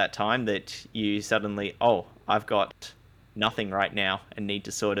life at that time that you suddenly, oh, I've got nothing right now and need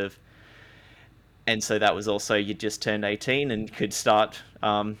to sort of, and so that was also you just turned 18 and could start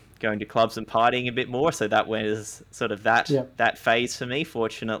going to clubs and partying a bit more. So that was sort of yeah. that phase for me.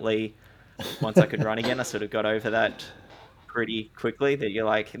 Fortunately, once I could run again, I sort of got over that pretty quickly. That you're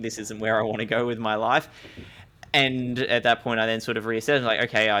like, this isn't where I want to go with my life. And at that point, I then sort of reassessed, like,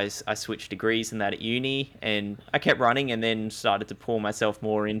 okay, I switched degrees in that at uni, and I kept running, and then started to pour myself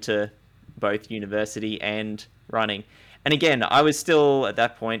more into both university and running. And again, I was still at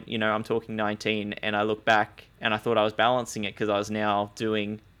that point, I'm talking 19, and I look back and I thought I was balancing it because I was now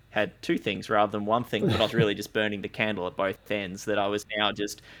had two things rather than one thing, but I was really just burning the candle at both ends. That I was now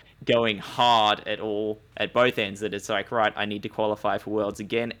just going hard at both ends. That it's like, right, I need to qualify for Worlds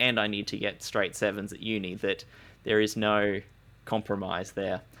again, and I need to get straight sevens at uni. That there is no compromise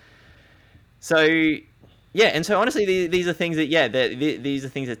there. So yeah, and so honestly, these are things that these are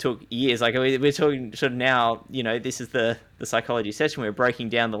things that took years. Like we're talking sort of now, this is the psychology session. We're breaking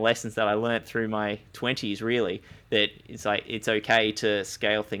down the lessons that I learnt through my 20s. Really, that it's like it's okay to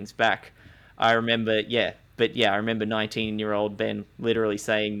scale things back. I remember, I remember 19-year-old Ben literally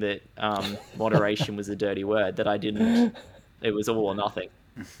saying that moderation was a dirty word. That I didn't. It was all or nothing.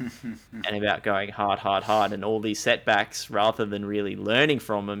 And about going hard, hard, hard, and all these setbacks, rather than really learning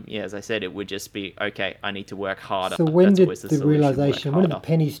from them, yeah, as I said, it would just be, okay, I need to work harder. So when That's did always the the solution, work realization, when did the harder.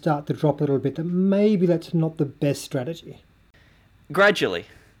 penny start to drop a little bit that maybe that's not the best strategy? Gradually,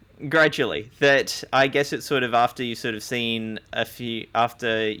 that I guess it's sort of after you've sort of seen a few,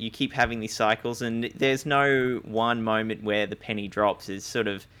 after you keep having these cycles, and there's no one moment where the penny drops. It's sort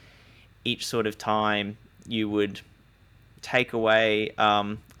of each sort of time you would take away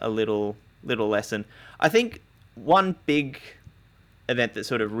a little lesson. I think one big event that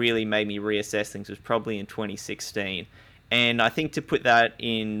sort of really made me reassess things was probably in 2016. And I think to put that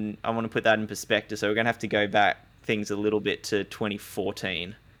in, I want to put that in perspective. So we're going to have to go back things a little bit to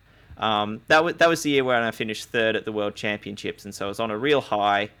 2014. That was the year when I finished third at the World Championships, and so I was on a real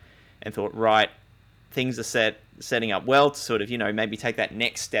high, and thought, right, things are setting up well to sort of, maybe take that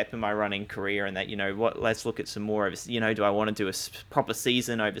next step in my running career, and that, let's look at some more of, do I want to do a proper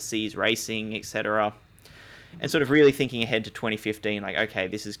season overseas racing, etc. And sort of really thinking ahead to 2015, like, okay,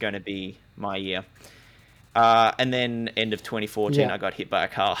 this is going to be my year. And then end of 2014, I got hit by a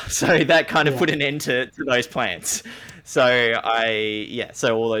car. So that kind of put an end to those plans. So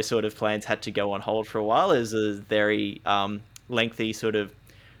so all those sort of plans had to go on hold for a while. It was a very lengthy sort of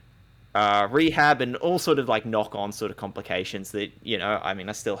rehab, and all sort of like knock-on sort of complications that,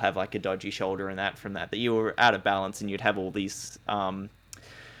 I still have like a dodgy shoulder and that from that you were out of balance, and you'd have all these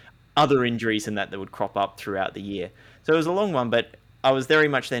other injuries and that would crop up throughout the year. So it was a long one, but I was very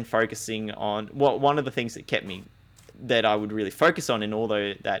much then focusing on one of the things that I would really focus on in all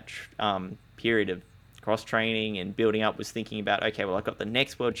that period of cross training and building up was thinking about, okay, well, I've got the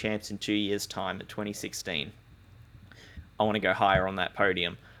next World Champs in 2 years' time at 2016. I want to go higher on that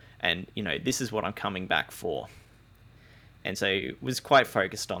podium. And, this is what I'm coming back for. And so was quite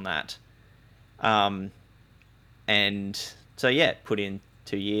focused on that. And so, put in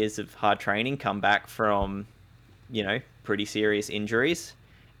 2 years of hard training, come back from, pretty serious injuries.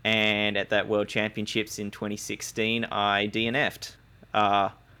 And at that World Championships in 2016, I DNF'd.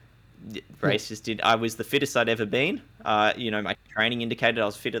 Race just did. I was the fittest I'd ever been. My training indicated I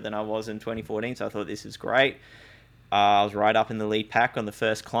was fitter than I was in 2014, so I thought this is great. I was right up in the lead pack on the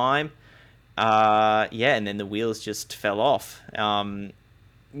first climb. And then the wheels just fell off. There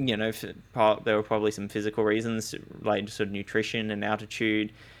were probably some physical reasons related to sort of nutrition and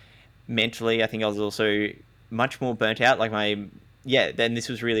altitude. Mentally, I think I was also much more burnt out. Then this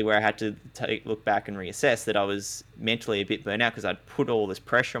was really where I had to look back and reassess that I was mentally a bit burnt out because I'd put all this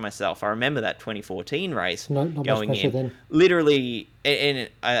pressure on myself. I remember that 2014 race not going much pressure in. Then. Literally, and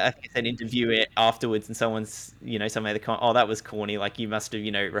I think I said interview it afterwards, and someone's, somebody that was corny, like you must have,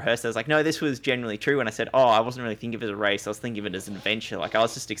 rehearsed. I was like, no, this was genuinely true. And I said, I wasn't really thinking of it as a race. I was thinking of it as an adventure. Like, I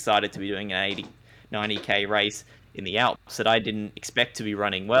was just excited to be doing an 90K race in the Alps that I didn't expect to be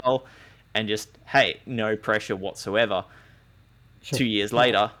running well, and just, hey, no pressure whatsoever. Sure. 2 years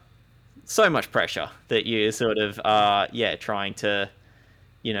later, so much pressure that you're sort of, trying to,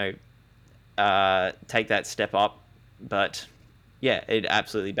 take that step up. But, it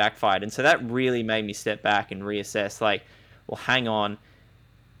absolutely backfired. And so that really made me step back and reassess, like, well, hang on.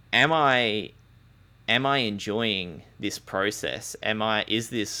 Am I enjoying this process? Is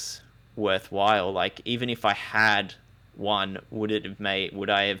this worthwhile? Like, even if I had won, would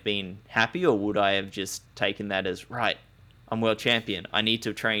I have been happy, or would I have just taken that as, right, I'm world champion, I need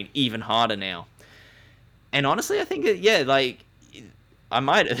to train even harder now? And honestly, I think it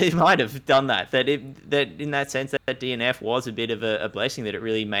might have done that in that sense, that DNF was a bit of a blessing, that it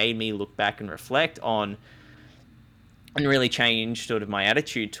really made me look back and reflect on and really change sort of my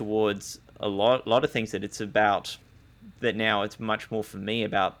attitude towards a lot of things, that it's about, that now it's much more for me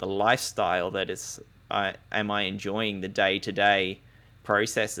about the lifestyle, that it's, am I enjoying the day-to-day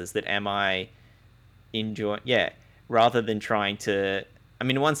processes, that am I enjoying, rather than trying to,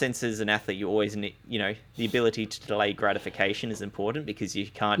 in one sense, as an athlete, you always need, the ability to delay gratification is important, because you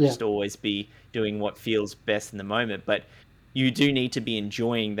can't just always be doing what feels best in the moment, but you do need to be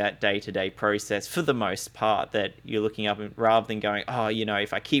enjoying that day-to-day process for the most part, that you're looking up, and rather than going,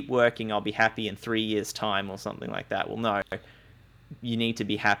 if I keep working, I'll be happy in 3 years' time or something like that. Well, no, you need to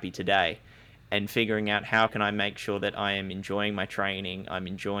be happy today, and figuring out how can I make sure that I am enjoying my training, I'm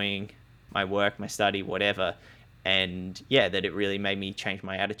enjoying my work, my study, whatever. And that it really made me change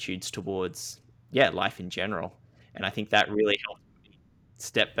my attitudes towards life in general. And I think that really helped me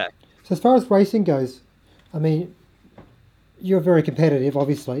step back. So as far as racing goes, you're very competitive,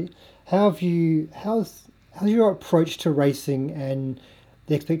 obviously. How's your approach to racing and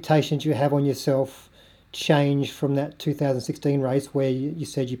the expectations you have on yourself changed from that 2016 race where you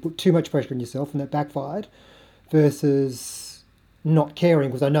said you put too much pressure on yourself and that backfired, versus not caring,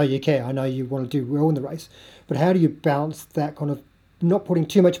 because I know you care, I know you want to do well in the race, but how do you balance that kind of not putting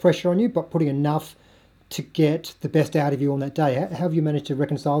too much pressure on you, but putting enough to get the best out of you on that day? How have you managed to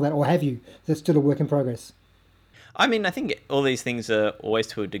reconcile that, or have you? That's still a work in progress. I mean, I think all these things are always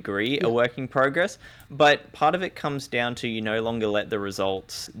to a degree a work in progress, but part of it comes down to you no longer let the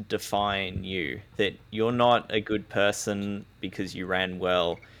results define you. That you're not a good person because you ran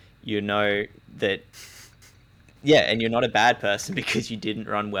well. You know that, yeah, and you're not a bad person because you didn't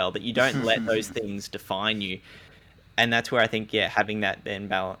run well. That you don't let those things define you. And that's where I think, yeah, having that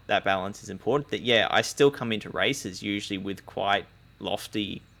that balance is important. That, yeah, I still come into races usually with quite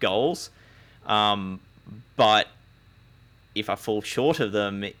lofty goals, but if I fall short of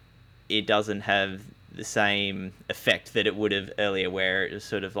them, it doesn't have the same effect that it would have earlier, where it was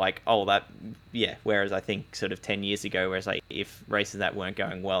sort of like, oh, that, yeah. Whereas I think sort of 10 years ago, whereas like if races that weren't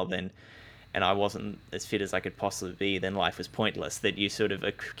going well, then, and I wasn't as fit as I could possibly be, then life was pointless. That you sort of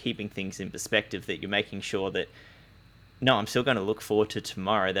are keeping things in perspective, that you're making sure that, no, I'm still going to look forward to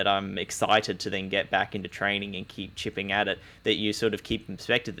tomorrow, that I'm excited to then get back into training and keep chipping at it, that you sort of keep in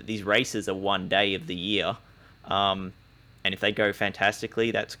perspective that these races are one day of the year. And if they go fantastically,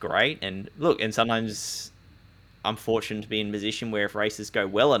 that's great. And look, and sometimes I'm fortunate to be in a position where if races go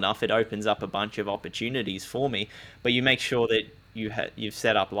well enough, it opens up a bunch of opportunities for me. But you make sure that you've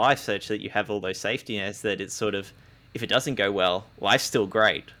set up life such that you have all those safety nets, that it's sort of, if it doesn't go well, life's still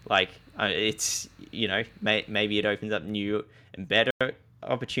great. Like, it's, maybe it opens up new and better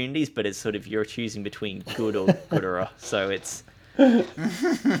opportunities, but it's sort of, you're choosing between good or gooder. So it's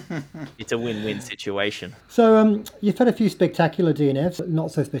a win-win situation. So you've had a few spectacular DNFs,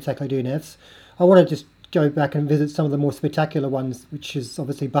 not so spectacular DNFs. I want to just go back and visit some of the more spectacular ones, which is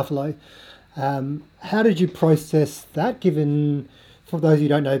obviously Buffalo. How did you process that, given, for those who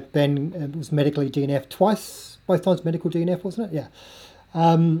don't know, Ben was medically DNF twice, both times medical DNF, wasn't it? Yeah.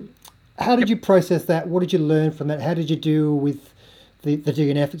 How did you process that? What did you learn from that? How did you deal with the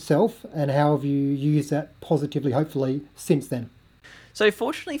DNF itself? And how have you used that positively, hopefully, since then? So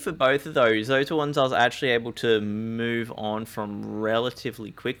fortunately for both of those are ones I was actually able to move on from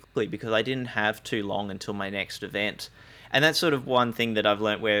relatively quickly, because I didn't have too long until my next event. And that's sort of one thing that I've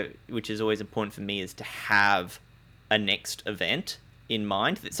learnt, which is always important for me, is to have a next event in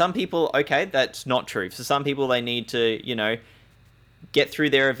mind. That some people, okay, that's not true. For some people, they need to, get through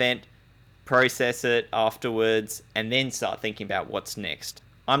their event, process it afterwards, and then start thinking about what's next.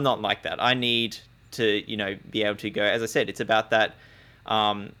 I'm not like that. I need to, be able to go, as I said, it's about that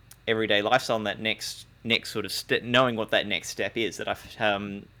everyday lifestyle, and that next sort of step, knowing what that next step is, that I've,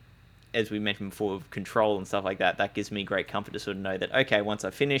 as we mentioned before, with control and stuff like that, that gives me great comfort to sort of know that, okay, once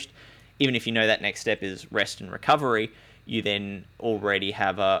I've finished, even if that next step is rest and recovery, you then already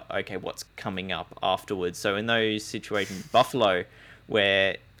have okay, what's coming up afterwards. So in those situations, Buffalo,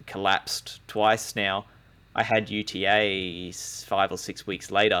 where collapsed twice now, I had UTA 5 or 6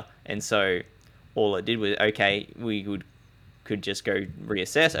 weeks later, and so all it did was, okay, could just go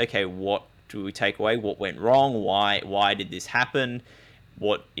reassess. Okay, what do we take away? What went wrong? Why did this happen?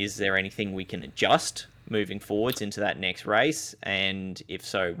 What is there anything we can adjust moving forwards into that next race? And if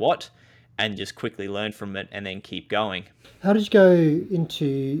so, what? And just quickly learn from it and then keep going. How did you go into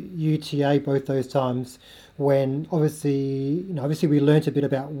UTA both those times, when obviously we learnt a bit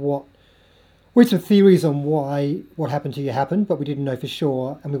about with some theories on why what happened to you happened, but we didn't know for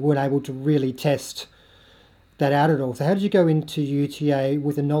sure, and we weren't able to really test that out at all. So how did you go into UTA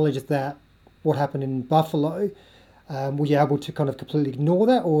with the knowledge that what happened in Buffalo? Were you able to kind of completely ignore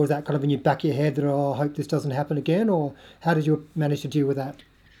that, or is that kind of in your back of your head that, I hope this doesn't happen again? Or how did you manage to deal with that?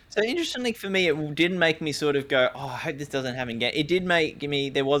 So interestingly for me, it didn't make me sort of go, oh, I hope this doesn't happen again. It did make me,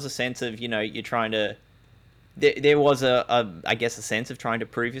 there was a sense of, you're trying to, there was I guess a sense of trying to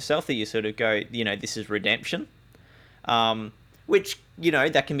prove yourself, that you sort of go, this is redemption. Which,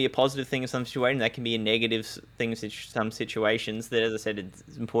 that can be a positive thing in some situations, that can be a negative thing in some situations. That, as I said,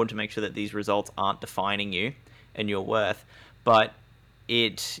 it's important to make sure that these results aren't defining you and your worth. But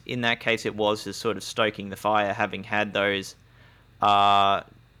in that case, it was just sort of stoking the fire, having had those DNFs.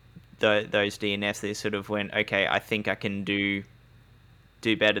 They sort of went, okay, I think I can do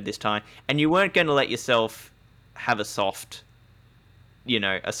better this time. And you weren't going to let yourself have a soft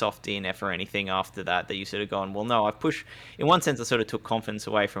DNF or anything after that you sort of gone, well, no, in one sense, I sort of took confidence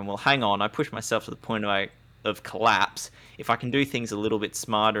away from, well, hang on, I pushed myself to the point of collapse. If I can do things a little bit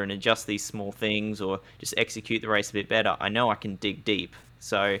smarter and adjust these small things, or just execute the race a bit better, I know I can dig deep.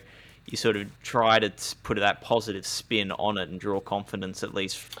 So you sort of try to put that positive spin on it and draw confidence at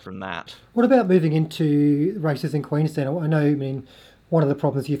least from that. What about moving into races in Queensland? I know, one of the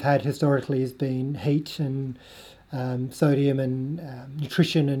problems you've had historically has been heat and sodium and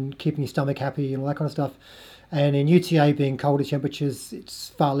nutrition and keeping your stomach happy and all that kind of stuff. And in UTA, being colder temperatures, it's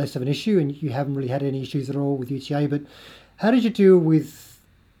far less of an issue, and you haven't really had any issues at all with UTA. But how did you deal with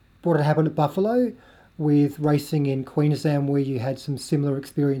what had happened at Buffalo, with racing in Queensland, where you had some similar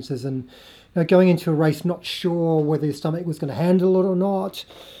experiences, and going into a race not sure whether your stomach was going to handle it or not?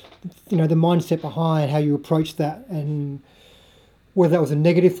 The mindset behind how you approached that, and whether that was a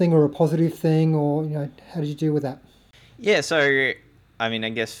negative thing or a positive thing, or how did you deal with that? Yeah, so I mean, I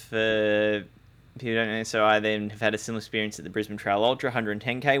guess for people who don't know, so I then have had a similar experience at the Brisbane Trail Ultra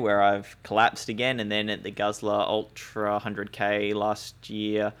 110k, where I've collapsed again, and then at the Guzzler Ultra 100k last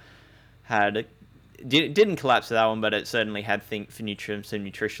year didn't collapse with that one, but it certainly had some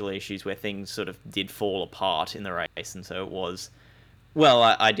nutritional issues where things sort of did fall apart in the race, and so it was. Well,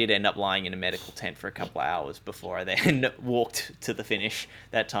 I did end up lying in a medical tent for a couple of hours before I then walked to the finish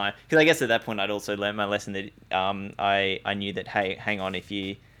that time. Because I guess at that point I'd also learned my lesson that I knew that, hey, hang on, if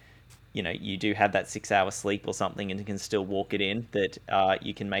you do have that 6 hour sleep or something and you can still walk it in, that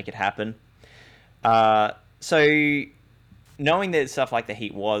you can make it happen. So knowing that stuff like the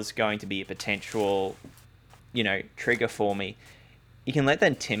heat was going to be a potential, trigger for me, you can let that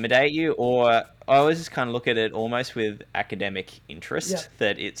intimidate you, or I always just kind of look at it almost with academic interest, Yeah.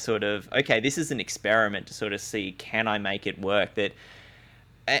 that it's sort of, okay, this is an experiment to sort of see, can I make it work?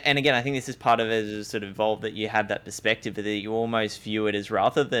 And again, I think this is part of it as sort of evolved, that you have that perspective that you almost view it as,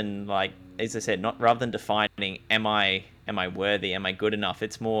 rather than, like, as I said, rather than defining, am I worthy? Am I good enough?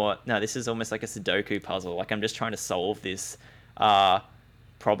 It's more, no, this is almost like a Sudoku puzzle. Like, I'm just trying to solve this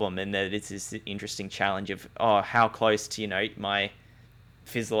problem, and that it's this interesting challenge of, how close to, my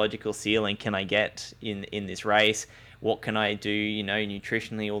physiological ceiling can I get in this race? What can I do,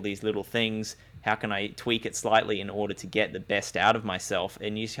 nutritionally, all these little things? How can I tweak it slightly in order to get the best out of myself?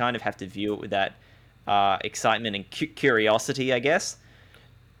 And you kind of have to view it with that excitement and curiosity, I guess.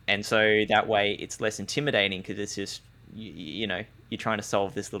 And so that way it's less intimidating, because it's just, you're trying to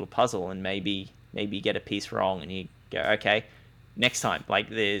solve this little puzzle, and maybe you get a piece wrong and you go, okay, next time. Like,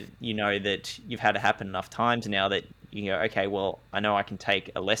 that you've had it happen enough times now that you go, okay, well, I know I can take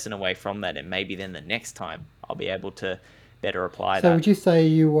a lesson away from that, and maybe then the next time I'll be able to better apply that. So would you say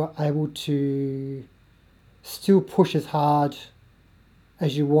you were able to still push as hard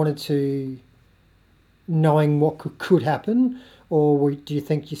as you wanted to, knowing what could happen? Or do you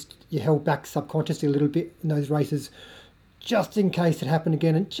think you held back subconsciously a little bit in those races, just in case it happened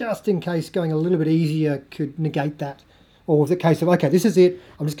again, and just in case going a little bit easier could negate that? Or was it a case of, okay, this is it,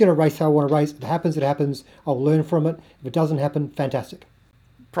 I'm just going to race how I want to race. If it happens, it happens. I'll learn from it. If it doesn't happen, fantastic.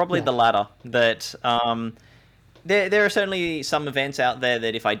 Probably the latter. That there are certainly some events out there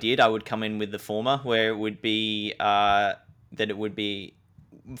that if I did, I would come in with the former, where it would be that it would be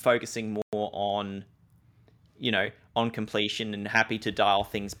focusing more on, on completion, and happy to dial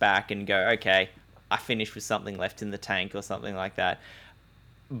things back and go, okay, I finished with something left in the tank or something like that.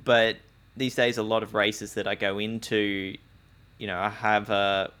 But these days, a lot of races that I go into, I have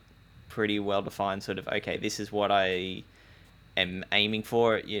a pretty well-defined sort of, okay, this is what I am aiming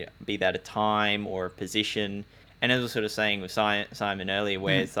for, be that a time or a position. And as I was sort of saying with Simon earlier,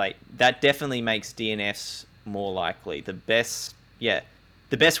 where it's like, that definitely makes DNFs more likely. The best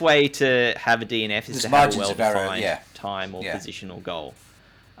way to have a DNF is to have a well-defined time or positional goal.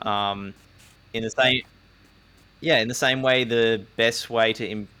 In the same way, the best way to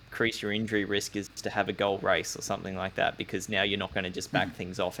increase your injury risk is to have a goal race or something like that, because now you're not going to just back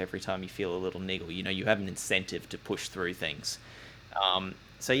things off every time you feel a little niggle. You have an incentive to push through things.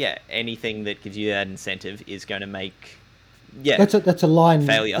 So yeah, anything that gives you that incentive is going to make that's a line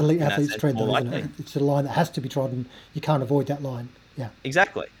failure. Elite athletes tread, though, isn't it? It's a line that has to be trodden. You can't avoid that line. Yeah.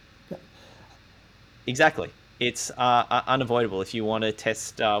 Exactly. Yeah. Exactly. It's unavoidable. If you want to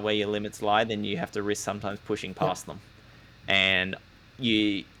test where your limits lie, then you have to risk sometimes pushing past them, and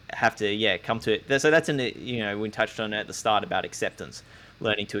you have to come to it. So that's we touched on it at the start about acceptance,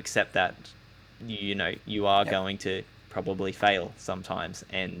 learning to accept that you are going to probably fail sometimes,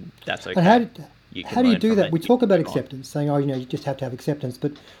 and that's okay. And how do you do that? We talk about acceptance, saying, you just have to have acceptance,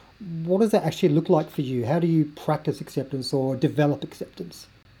 but what does that actually look like for you? How do you practice acceptance or develop acceptance?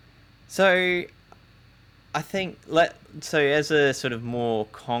 So I think as a sort of more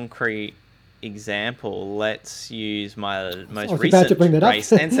concrete example, let's use my most recent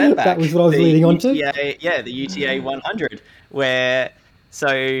race and setback. That was what I was leading on to. The UTA 100, where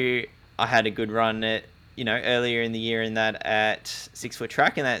I had a good run at earlier in the year in that at 6 foot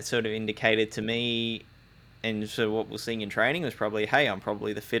track, and that sort of indicated to me, and so what we're seeing in training was probably, hey, I'm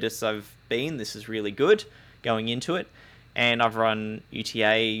probably the fittest I've been. This is really good going into it. and I've run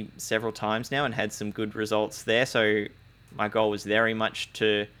UTA several times now and had some good results there. So my goal was very much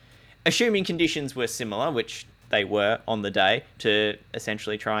to, assuming conditions were similar, which they were on the day, to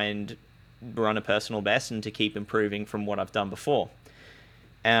essentially try and run a personal best and to keep improving from what I've done before.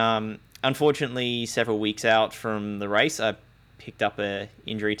 Unfortunately, several weeks out from the race, I picked up an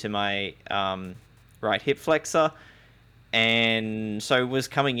injury to my right hip flexor, and so was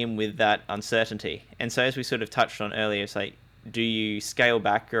coming in with that uncertainty. And so, as we sort of touched on earlier, it's like, do you scale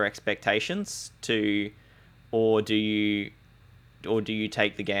back your expectations or do you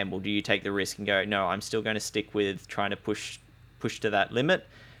take the gamble? Do you take the risk and go, no, I'm still going to stick with trying to push to that limit,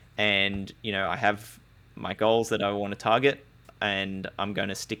 and I have my goals that I want to target, and I'm going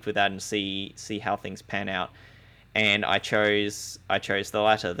to stick with that and see how things pan out. And I chose the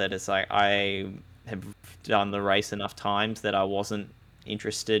latter. That is, like, I have done the race enough times that I wasn't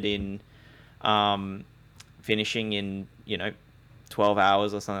interested in finishing in 12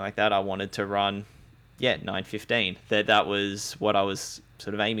 hours or something like that. I wanted to run 9:15. That was what I was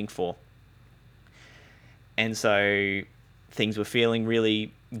sort of aiming for. And so things were feeling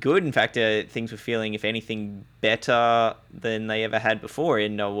really good. In fact, things were feeling, if anything, better than they ever had before,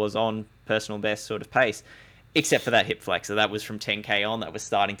 and I was on personal best sort of pace, except for that hip flexor. That was from 10k on. That was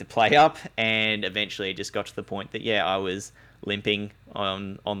starting to play up, and eventually it just got to the point that I was limping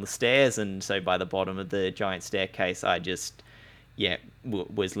on the stairs, and so by the bottom of the giant staircase, I just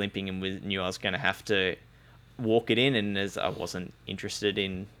was limping and knew I was going to have to walk it in, and as I wasn't interested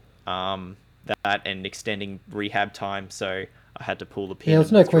in that and extending rehab time, so I had to pull the pin. Yeah,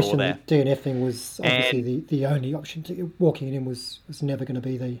 there's no question there. that DNFing was obviously the only option. Walking it in was never going to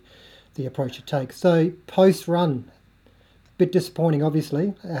be the approach to take. So post-run, bit disappointing,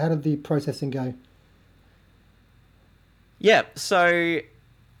 obviously. How did the processing go? Yeah, so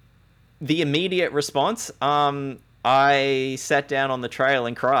the immediate response, I sat down on the trail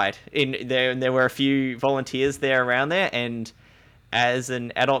and cried. There were a few volunteers there around there, and as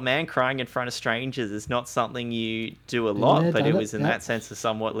an adult man, crying in front of strangers is not something you do a lot, but it was in that sense a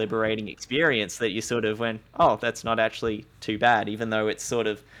somewhat liberating experience that you sort of went, oh, that's not actually too bad, even though it's sort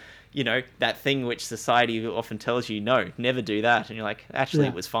of, that thing which society often tells you, no, never do that. And you're like, actually,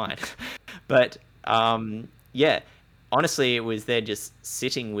 it was fine. But, honestly, it was there just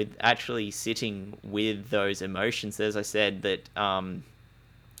sitting with those emotions. As I said, that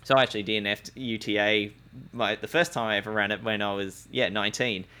so I actually DNF'd UTA the first time I ever ran it when I was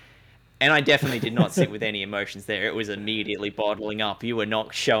 19, and I definitely did not sit with any emotions there. It was immediately bottling up. You were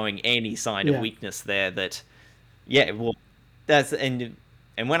not showing any sign of weakness there. That's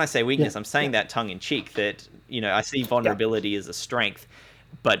and when I say weakness, I'm saying that tongue in cheek. That I see vulnerability as a strength,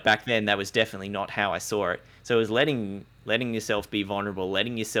 but back then that was definitely not how I saw it. So it was letting yourself be vulnerable,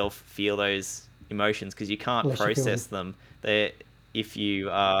 letting yourself feel those emotions, because you can't process them if you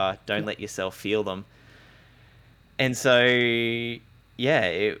don't let yourself feel them. And so,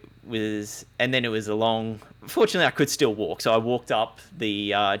 it was, and then it was fortunately I could still walk. So I walked up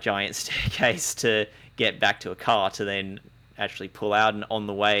the giant staircase to get back to a car to then actually pull out. And on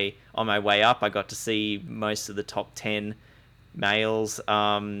my way up, I got to see most of the top 10 males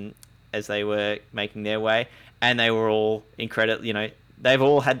as they were making their way. And they were all incredible, they've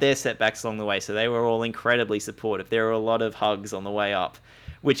all had their setbacks along the way. So they were all incredibly supportive. There were a lot of hugs on the way up,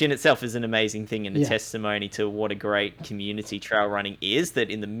 which in itself is an amazing thing and a testimony to what a great community trail running is, that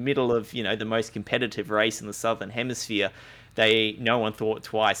in the middle of, the most competitive race in the Southern Hemisphere, no one thought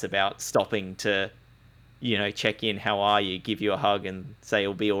twice about stopping to, check in, how are you, give you a hug and say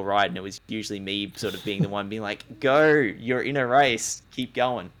it'll be all right. And it was usually me sort of being the one being like, go, you're in a race, keep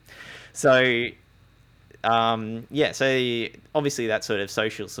going. So, so obviously that sort of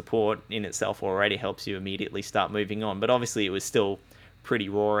social support in itself already helps you immediately start moving on. But obviously it was still pretty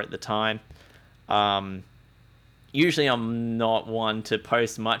raw at the time. Usually I'm not one to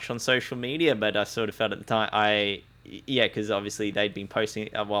post much on social media, but I sort of felt at the time because obviously they'd been posting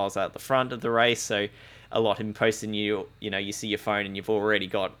it while I was at the front of the race, so a lot of them posting you see your phone and you've already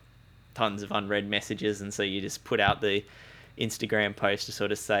got tons of unread messages, and so you just put out the Instagram post to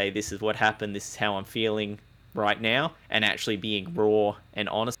sort of say, this is what happened, this is how I'm feeling right now, and actually being raw and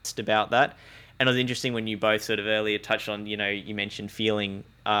honest about that. And it was interesting when you both sort of earlier touched on, you mentioned feeling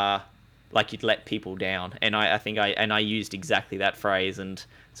like you'd let people down. And I think I used exactly that phrase. And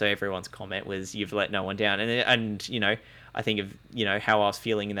so everyone's comment was, you've let no one down. And I think of, how I was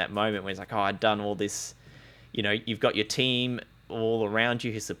feeling in that moment when it's like, oh, I'd done all this, you've got your team all around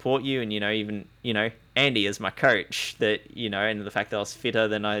you who support you. And, even, Andy as my coach, that, and the fact that I was fitter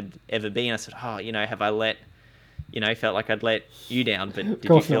than I'd ever been, I said, oh, have I felt like I'd let you down, but did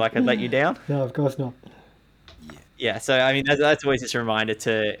you feel like I'd let you down? No, of course not. Yeah, so I mean that's always just a reminder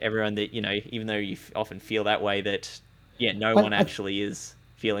to everyone that, even though you often feel that way, that yeah, no one I actually is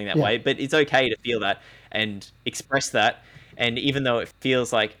feeling that yeah, way, but it's okay to feel that and express that. And even though it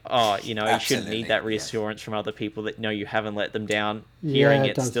feels like, oh, you shouldn't need Absolutely, that yes. reassurance from other people that no, you haven't let them down, yeah, hearing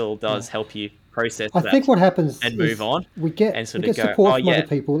it it does. still Yeah. does help you process I that think what happens and move is on we and get we sort of get go, oh support from other yeah,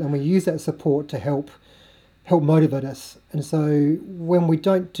 people, and we use that support to help motivate us. And so when we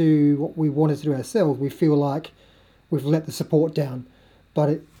don't do what we wanted to do ourselves, we feel like we've let the support down.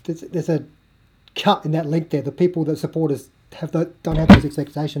 But there's a cut in that link there. The people that support us don't have those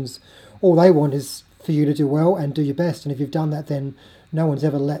expectations. All they want is for you to do well and do your best. And if you've done that, then no one's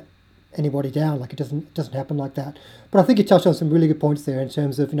ever let anybody down. Like it doesn't happen like that. But I think you touched on some really good points there in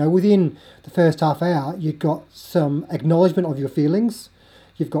terms of within the first half hour you've got some acknowledgement of your feelings,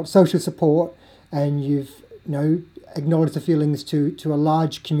 you've got social support, and you've acknowledged the feelings to a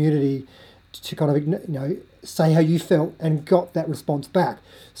large community to kind of say how you felt and got that response back.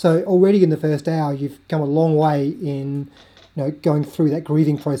 So already in the first hour, you've come a long way in going through that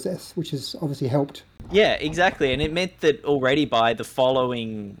grieving process, which has obviously helped. yeah, exactly. And it meant that already by the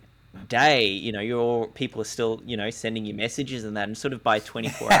following day, your people are still, sending you messages and that. And sort of by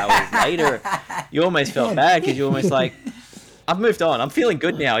 24 hours later, you almost felt bad because you're almost like, I've moved on. I'm feeling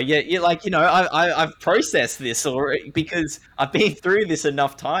good now. Yeah, you're like, I've processed this already because I've been through this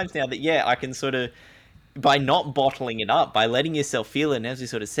enough times now that, yeah, I can sort of, by not bottling it up, by letting yourself feel it, and as we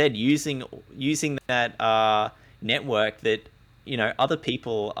sort of said, using that network that, other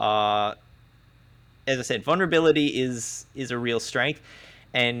people are, as I said, vulnerability is a real strength,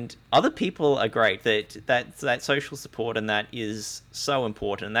 and other people are great. That social support and that is so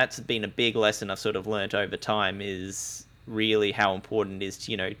important. And that's been a big lesson I've sort of learnt over time, is really how important it is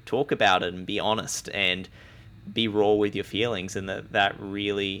to talk about it and be honest and be raw with your feelings, and that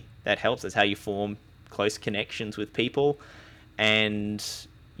really that helps. That's how you form close connections with people, and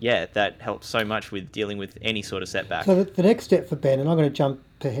yeah, that helps so much with dealing with any sort of setback. So the next step for Ben, and I'm going to jump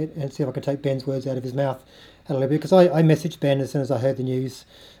ahead and see if I can take Ben's words out of his mouth a little bit, because I messaged Ben as soon as I heard the news.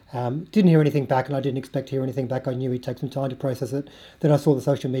 Didn't hear anything back, and I didn't expect to hear anything back. I knew he'd take some time to process it. Then I saw the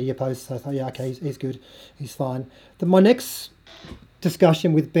social media posts, so I thought, yeah, okay, he's good, he's fine. My next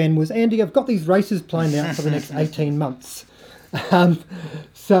discussion with Ben was, Andy, I've got these races planned out for the next 18 months. Um,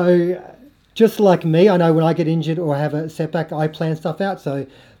 so just like me, I know when I get injured or have a setback, I plan stuff out. So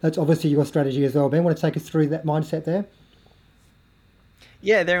that's obviously your strategy as well. Ben, want to take us through that mindset there?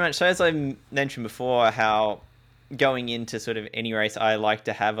 Yeah, very much so. As I mentioned before, how going into sort of any race, I like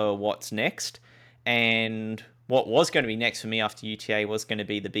to have a what's next. And what was going to be next for me after UTA was going to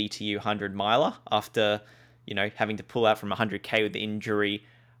be the BTU 100 miler. After, having to pull out from 100K with the injury,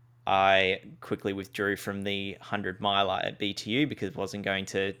 I quickly withdrew from the 100 miler at BTU because it wasn't going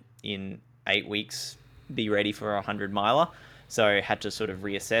to, in 8 weeks, be ready for a 100 miler. So I had to sort of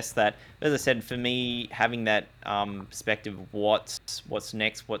reassess that. As I said, for me, having that perspective of what's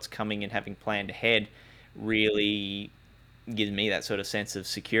next, what's coming, and having planned ahead really gives me that sort of sense of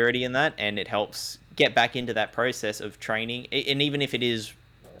security in that, and it helps get back into that process of training. And even if it is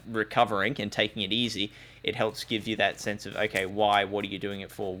recovering and taking it easy, it helps give you that sense of, okay, why, what are you doing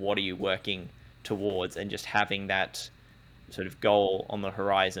it for, what are you working towards, and just having that sort of goal on the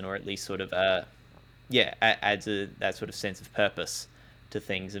horizon, or at least sort of adds that sort of sense of purpose to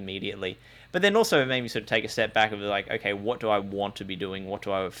things immediately. But then also it made me sort of take a step back of like, okay, what do I want to be doing? What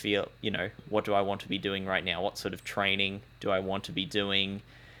do I feel, what do I want to be doing right now? What sort of training do I want to be doing?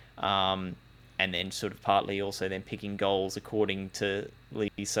 And then sort of partly also then picking goals according to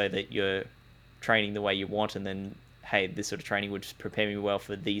so that you're training the way you want, and then, hey, this sort of training would prepare me well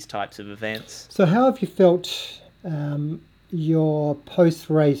for these types of events. So how have you felt your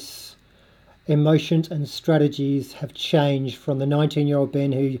post-race emotions and strategies have changed from the 19-year-old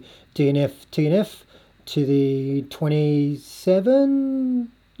Ben who TNF to the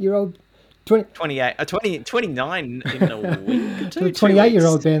 27-year-old 29 in a week or to the two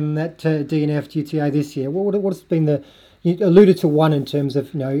 28-year-old weeks. Ben that DNF UTA this year? What's been you alluded to one in terms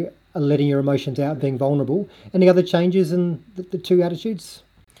of letting your emotions out and being vulnerable. Any other changes in the two attitudes?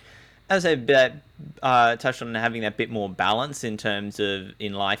 As I touched on, having that bit more balance in terms of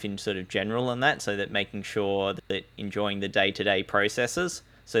in life in sort of general and that, so that making sure that enjoying the day-to-day processes,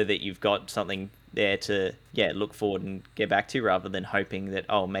 so that you've got something there to look forward and get back to, rather than hoping that,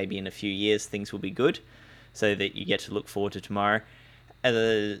 oh, maybe in a few years things will be good, so that you get to look forward to tomorrow. As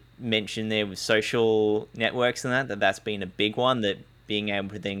I mentioned there with social networks and that's been a big one, that being able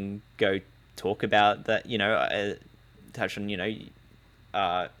to then go talk about that, touch on,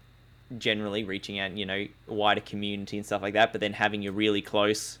 generally reaching out, a wider community and stuff like that, but then having your really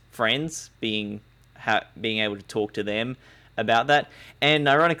close friends being able to talk to them about that. And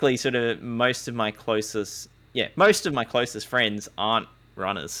ironically, sort of most of my closest friends aren't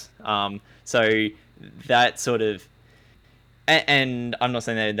runners. So that sort of, and I'm not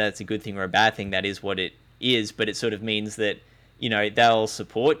saying that that's a good thing or a bad thing. That is what it is, but it sort of means that, they'll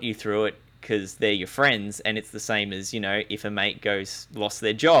support you through it because they're your friends, and it's the same as, if a mate lost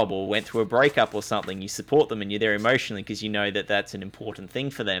their job or went through a breakup or something, you support them and you're there emotionally because you know that that's an important thing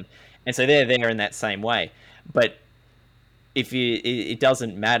for them, and so they're there in that same way. But if it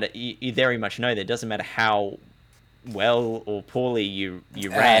doesn't matter, you very much know that it doesn't matter how well or poorly you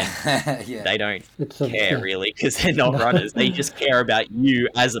ran. Yeah. They don't care really, because they're not runners. They just care about you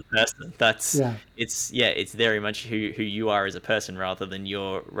as a person. It's very much who you are as a person rather than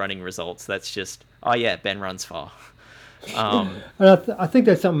your running results. That's just, Ben runs far. And I think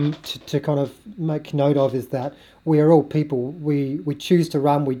there's something to kind of make note of, is that we are all people. We choose to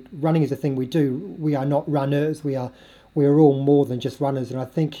run. Running is a thing we do. We are not runners. We are all more than just runners. And I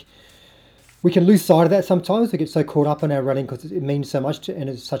think we can lose sight of that sometimes. We get so caught up in our running because it means so much and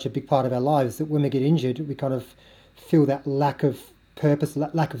it's such a big part of our lives, that when we get injured, we kind of feel that lack of purpose,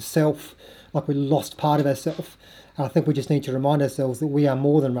 lack of self, like we lost part of ourselves. And I think we just need to remind ourselves that we are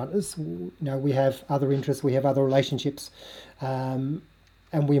more than runners. We have other interests, we have other relationships, and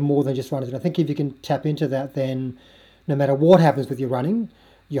we're more than just runners. And I think if you can tap into that, then no matter what happens with your running,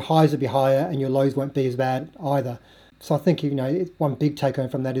 your highs will be higher and your lows won't be as bad either. So I think, one big take home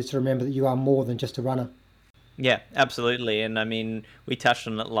from that is to remember that you are more than just a runner. Yeah, absolutely. And I mean, we touched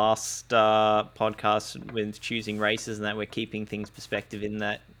on it last podcast with choosing races, and that we're keeping things perspective in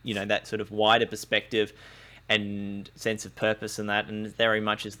that, that sort of wider perspective and sense of purpose and that. And very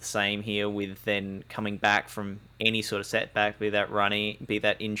much is the same here with then coming back from any sort of setback, be that running, be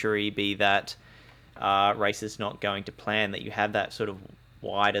that injury, be that races not going to plan, that you have that sort of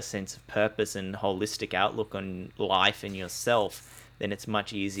wider sense of purpose and holistic outlook on life and yourself, then it's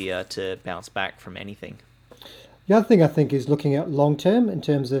much easier to bounce back from anything. The other thing I think is looking at long term, in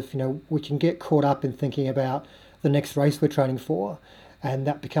terms of, we can get caught up in thinking about the next race we're training for, and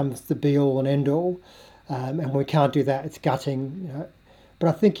that becomes the be all and end all. And when we can't do that, it's gutting. But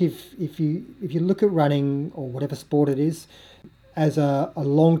I think if you look at running or whatever sport it is as a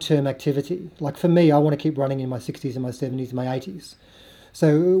long term activity, like for me, I want to keep running in my 60s and my 70s and my 80s.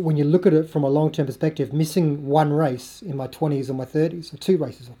 So when you look at it from a long-term perspective, missing one race in my 20s or my 30s, or 2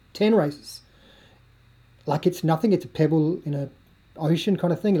 races, or 10 races, like it's nothing. It's a pebble in an ocean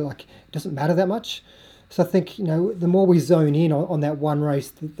kind of thing. Like, it doesn't matter that much. So I think, the more we zone in on that one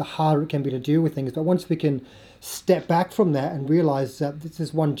race, the harder it can be to deal with things. But once we can step back from that and realise that this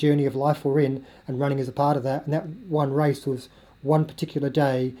is one journey of life we're in, and running is a part of that, and that one race was one particular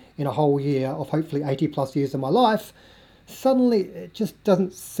day in a whole year of hopefully 80 plus years of my life, suddenly it just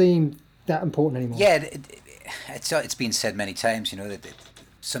doesn't seem that important anymore. Yeah, it's been said many times, that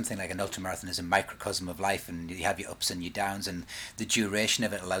something like an ultramarathon is a microcosm of life, and you have your ups and your downs, and the duration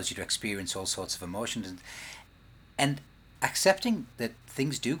of it allows you to experience all sorts of emotions, and accepting that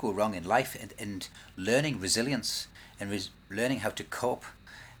things do go wrong in life, and learning resilience and learning how to cope.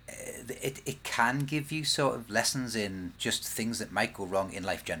 It can give you sort of lessons in just things that might go wrong in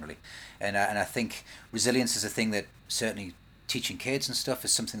life generally, and I think resilience is a thing that certainly teaching kids and stuff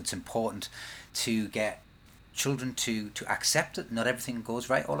is something that's important to get children to accept that not everything goes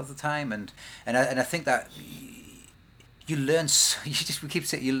right all of the time, and I think that you learn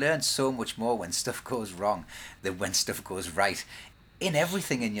you learn so much more when stuff goes wrong than when stuff goes right in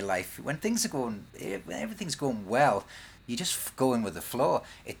everything in your life. When everything's going well, you just go in with the flow.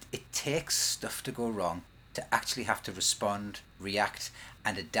 It takes stuff to go wrong to actually have to respond, react,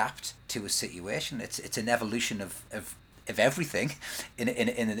 and adapt to a situation. It's an evolution of everything, in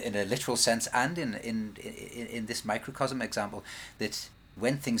a literal sense, and in this microcosm example, that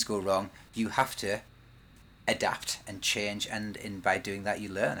when things go wrong, you have to adapt and change, and by doing that, you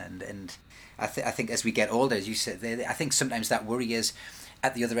learn. And I think as we get older, as you said, I think sometimes that worry is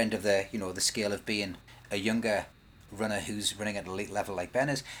at the other end of the scale of being a younger runner who's running at an elite level like Ben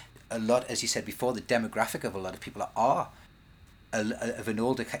is. A lot, as you said before, the demographic of a lot of people are of an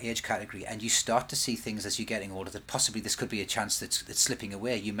older age category, and you start to see things as you're getting older that possibly this could be a chance that's slipping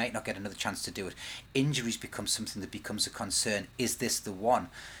away. You might not get another chance to do it. Injuries become something that becomes a concern. Is this the one?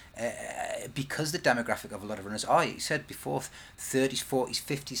 Because the demographic of a lot of runners are, you said before, 30s, 40s,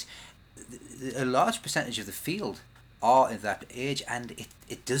 50s, a large percentage of the field are in that age, and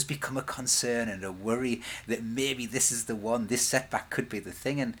it does become a concern and a worry that maybe this is the one, this setback could be the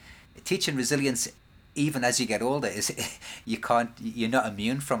thing. And teaching resilience, even as you get older, is you're not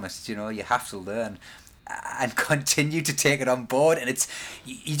immune from it. You have to learn and continue to take it on board, and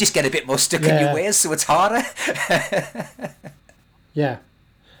you just get a bit more stuck in Yeah. your ways, so it's harder. Yeah.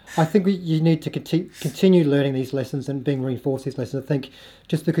 I think you need to continue learning these lessons and being reinforced these lessons. I think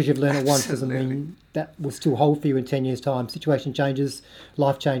just because you've learned it once doesn't Absolutely. mean that will still hold for you in 10 years' time. Situation changes,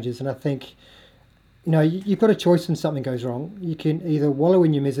 life changes. And I think, you've got a choice when something goes wrong. You can either wallow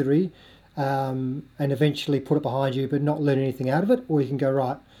in your misery and eventually put it behind you but not learn anything out of it, or you can go,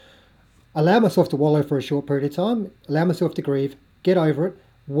 right, allow myself to wallow for a short period of time, allow myself to grieve, get over it.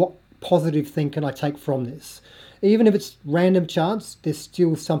 What positive thing can I take from this? Even if it's random chance, there's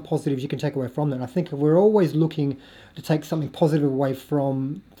still some positives you can take away from that. And I think if we're always looking to take something positive away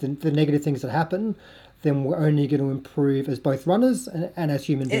from the negative things that happen, then we're only going to improve as both runners and as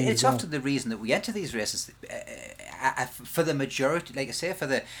human beings. It's as well. often the reason that we enter these races. For the majority, like I say, for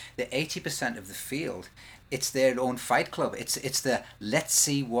the 80% of the field, it's their own fight club. It's the let's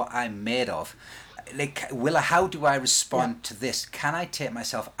see what I'm made of. Like, how do I respond to this? Can I take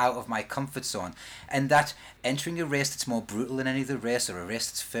myself out of my comfort zone? And that entering a race that's more brutal than any other race, or a race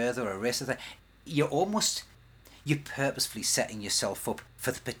that's further, or a race that's you're purposefully setting yourself up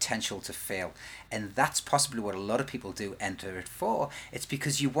for the potential to fail. And that's possibly what a lot of people do enter it for. It's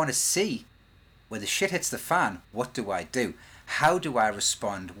because you want to see, when the shit hits the fan, what do I do? How do I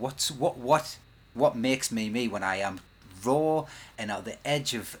respond? What makes me me when I am raw and at the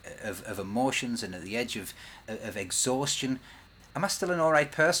edge of emotions and at the edge of exhaustion? Am I still an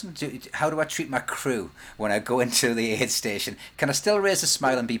alright person? How do I treat my crew when I go into the aid station? Can I still raise a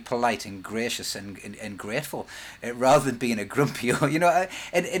smile and be polite and gracious and grateful, rather than being a grumpy?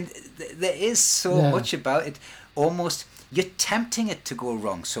 And there is so much about it. Almost, you're tempting it to go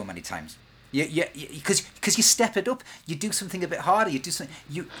wrong so many times. Because you step it up, you do something a bit harder. You do something.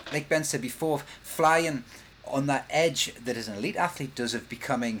 Like Ben said before, flying on that edge that as an elite athlete does of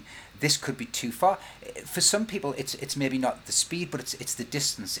becoming, this could be too far. For some people, it's maybe not the speed, but it's the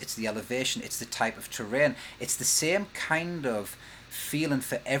distance, it's the elevation, it's the type of terrain. It's the same kind of feeling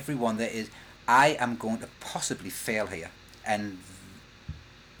for everyone. That is, I am going to possibly fail here, and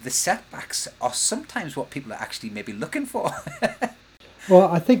the setbacks are sometimes what people are actually maybe looking for.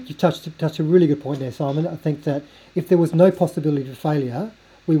 Well, I think you touched a really good point there, Simon. I think that if there was no possibility of failure,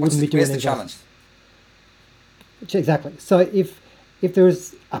 we wouldn't be doing the these challenge? races. Exactly. So if there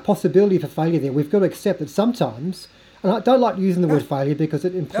is a possibility for failure there, we've got to accept that sometimes, and I don't like using the word failure because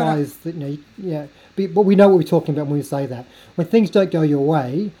it implies that, but we know what we're talking about when we say that. When things don't go your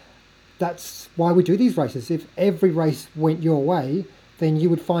way, that's why we do these races. If every race went your way, then you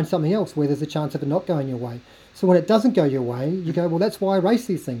would find something else where there's a chance of it not going your way. So when it doesn't go your way, you go, well, that's why I race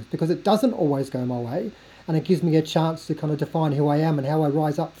these things, because it doesn't always go my way, and it gives me a chance to kind of define who I am and how I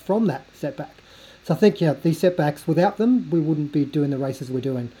rise up from that setback. So I think, these setbacks, without them, we wouldn't be doing the races we're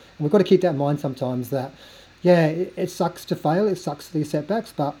doing. And we've got to keep that in mind sometimes that, it sucks to fail, it sucks for these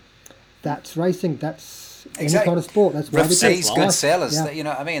setbacks, but that's racing, that's any kind of sport. That's why rough seas, good sailors. Yeah. You know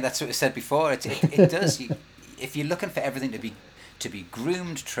what I mean? That's what we said before. It does. If you're looking for everything to be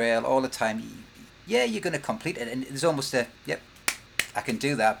groomed trail all the time, you're going to complete it, and there's almost I can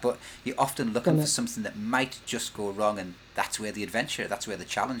do that, but you're often looking for something that might just go wrong, and that's where the adventure, that's where the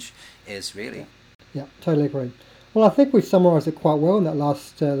challenge is, really. Yeah, totally agree. Well, I think we've summarised it quite well in that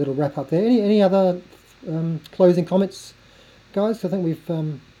last little wrap up there. Any other closing comments, guys? I think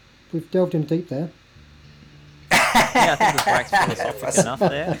we've delved in deep there. Yeah, I think we've waxed philosophic enough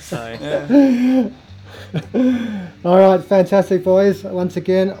there. So. All right, fantastic, boys. Once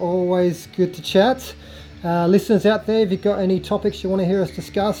again, always good to chat. Listeners out there, if you've got any topics you want to hear us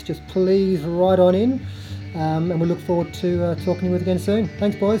discuss, just please write on in. And we look forward to talking to you again soon.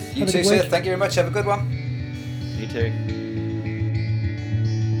 Thanks, boys. You too, sir. Thank you very much. Have a good one. You too.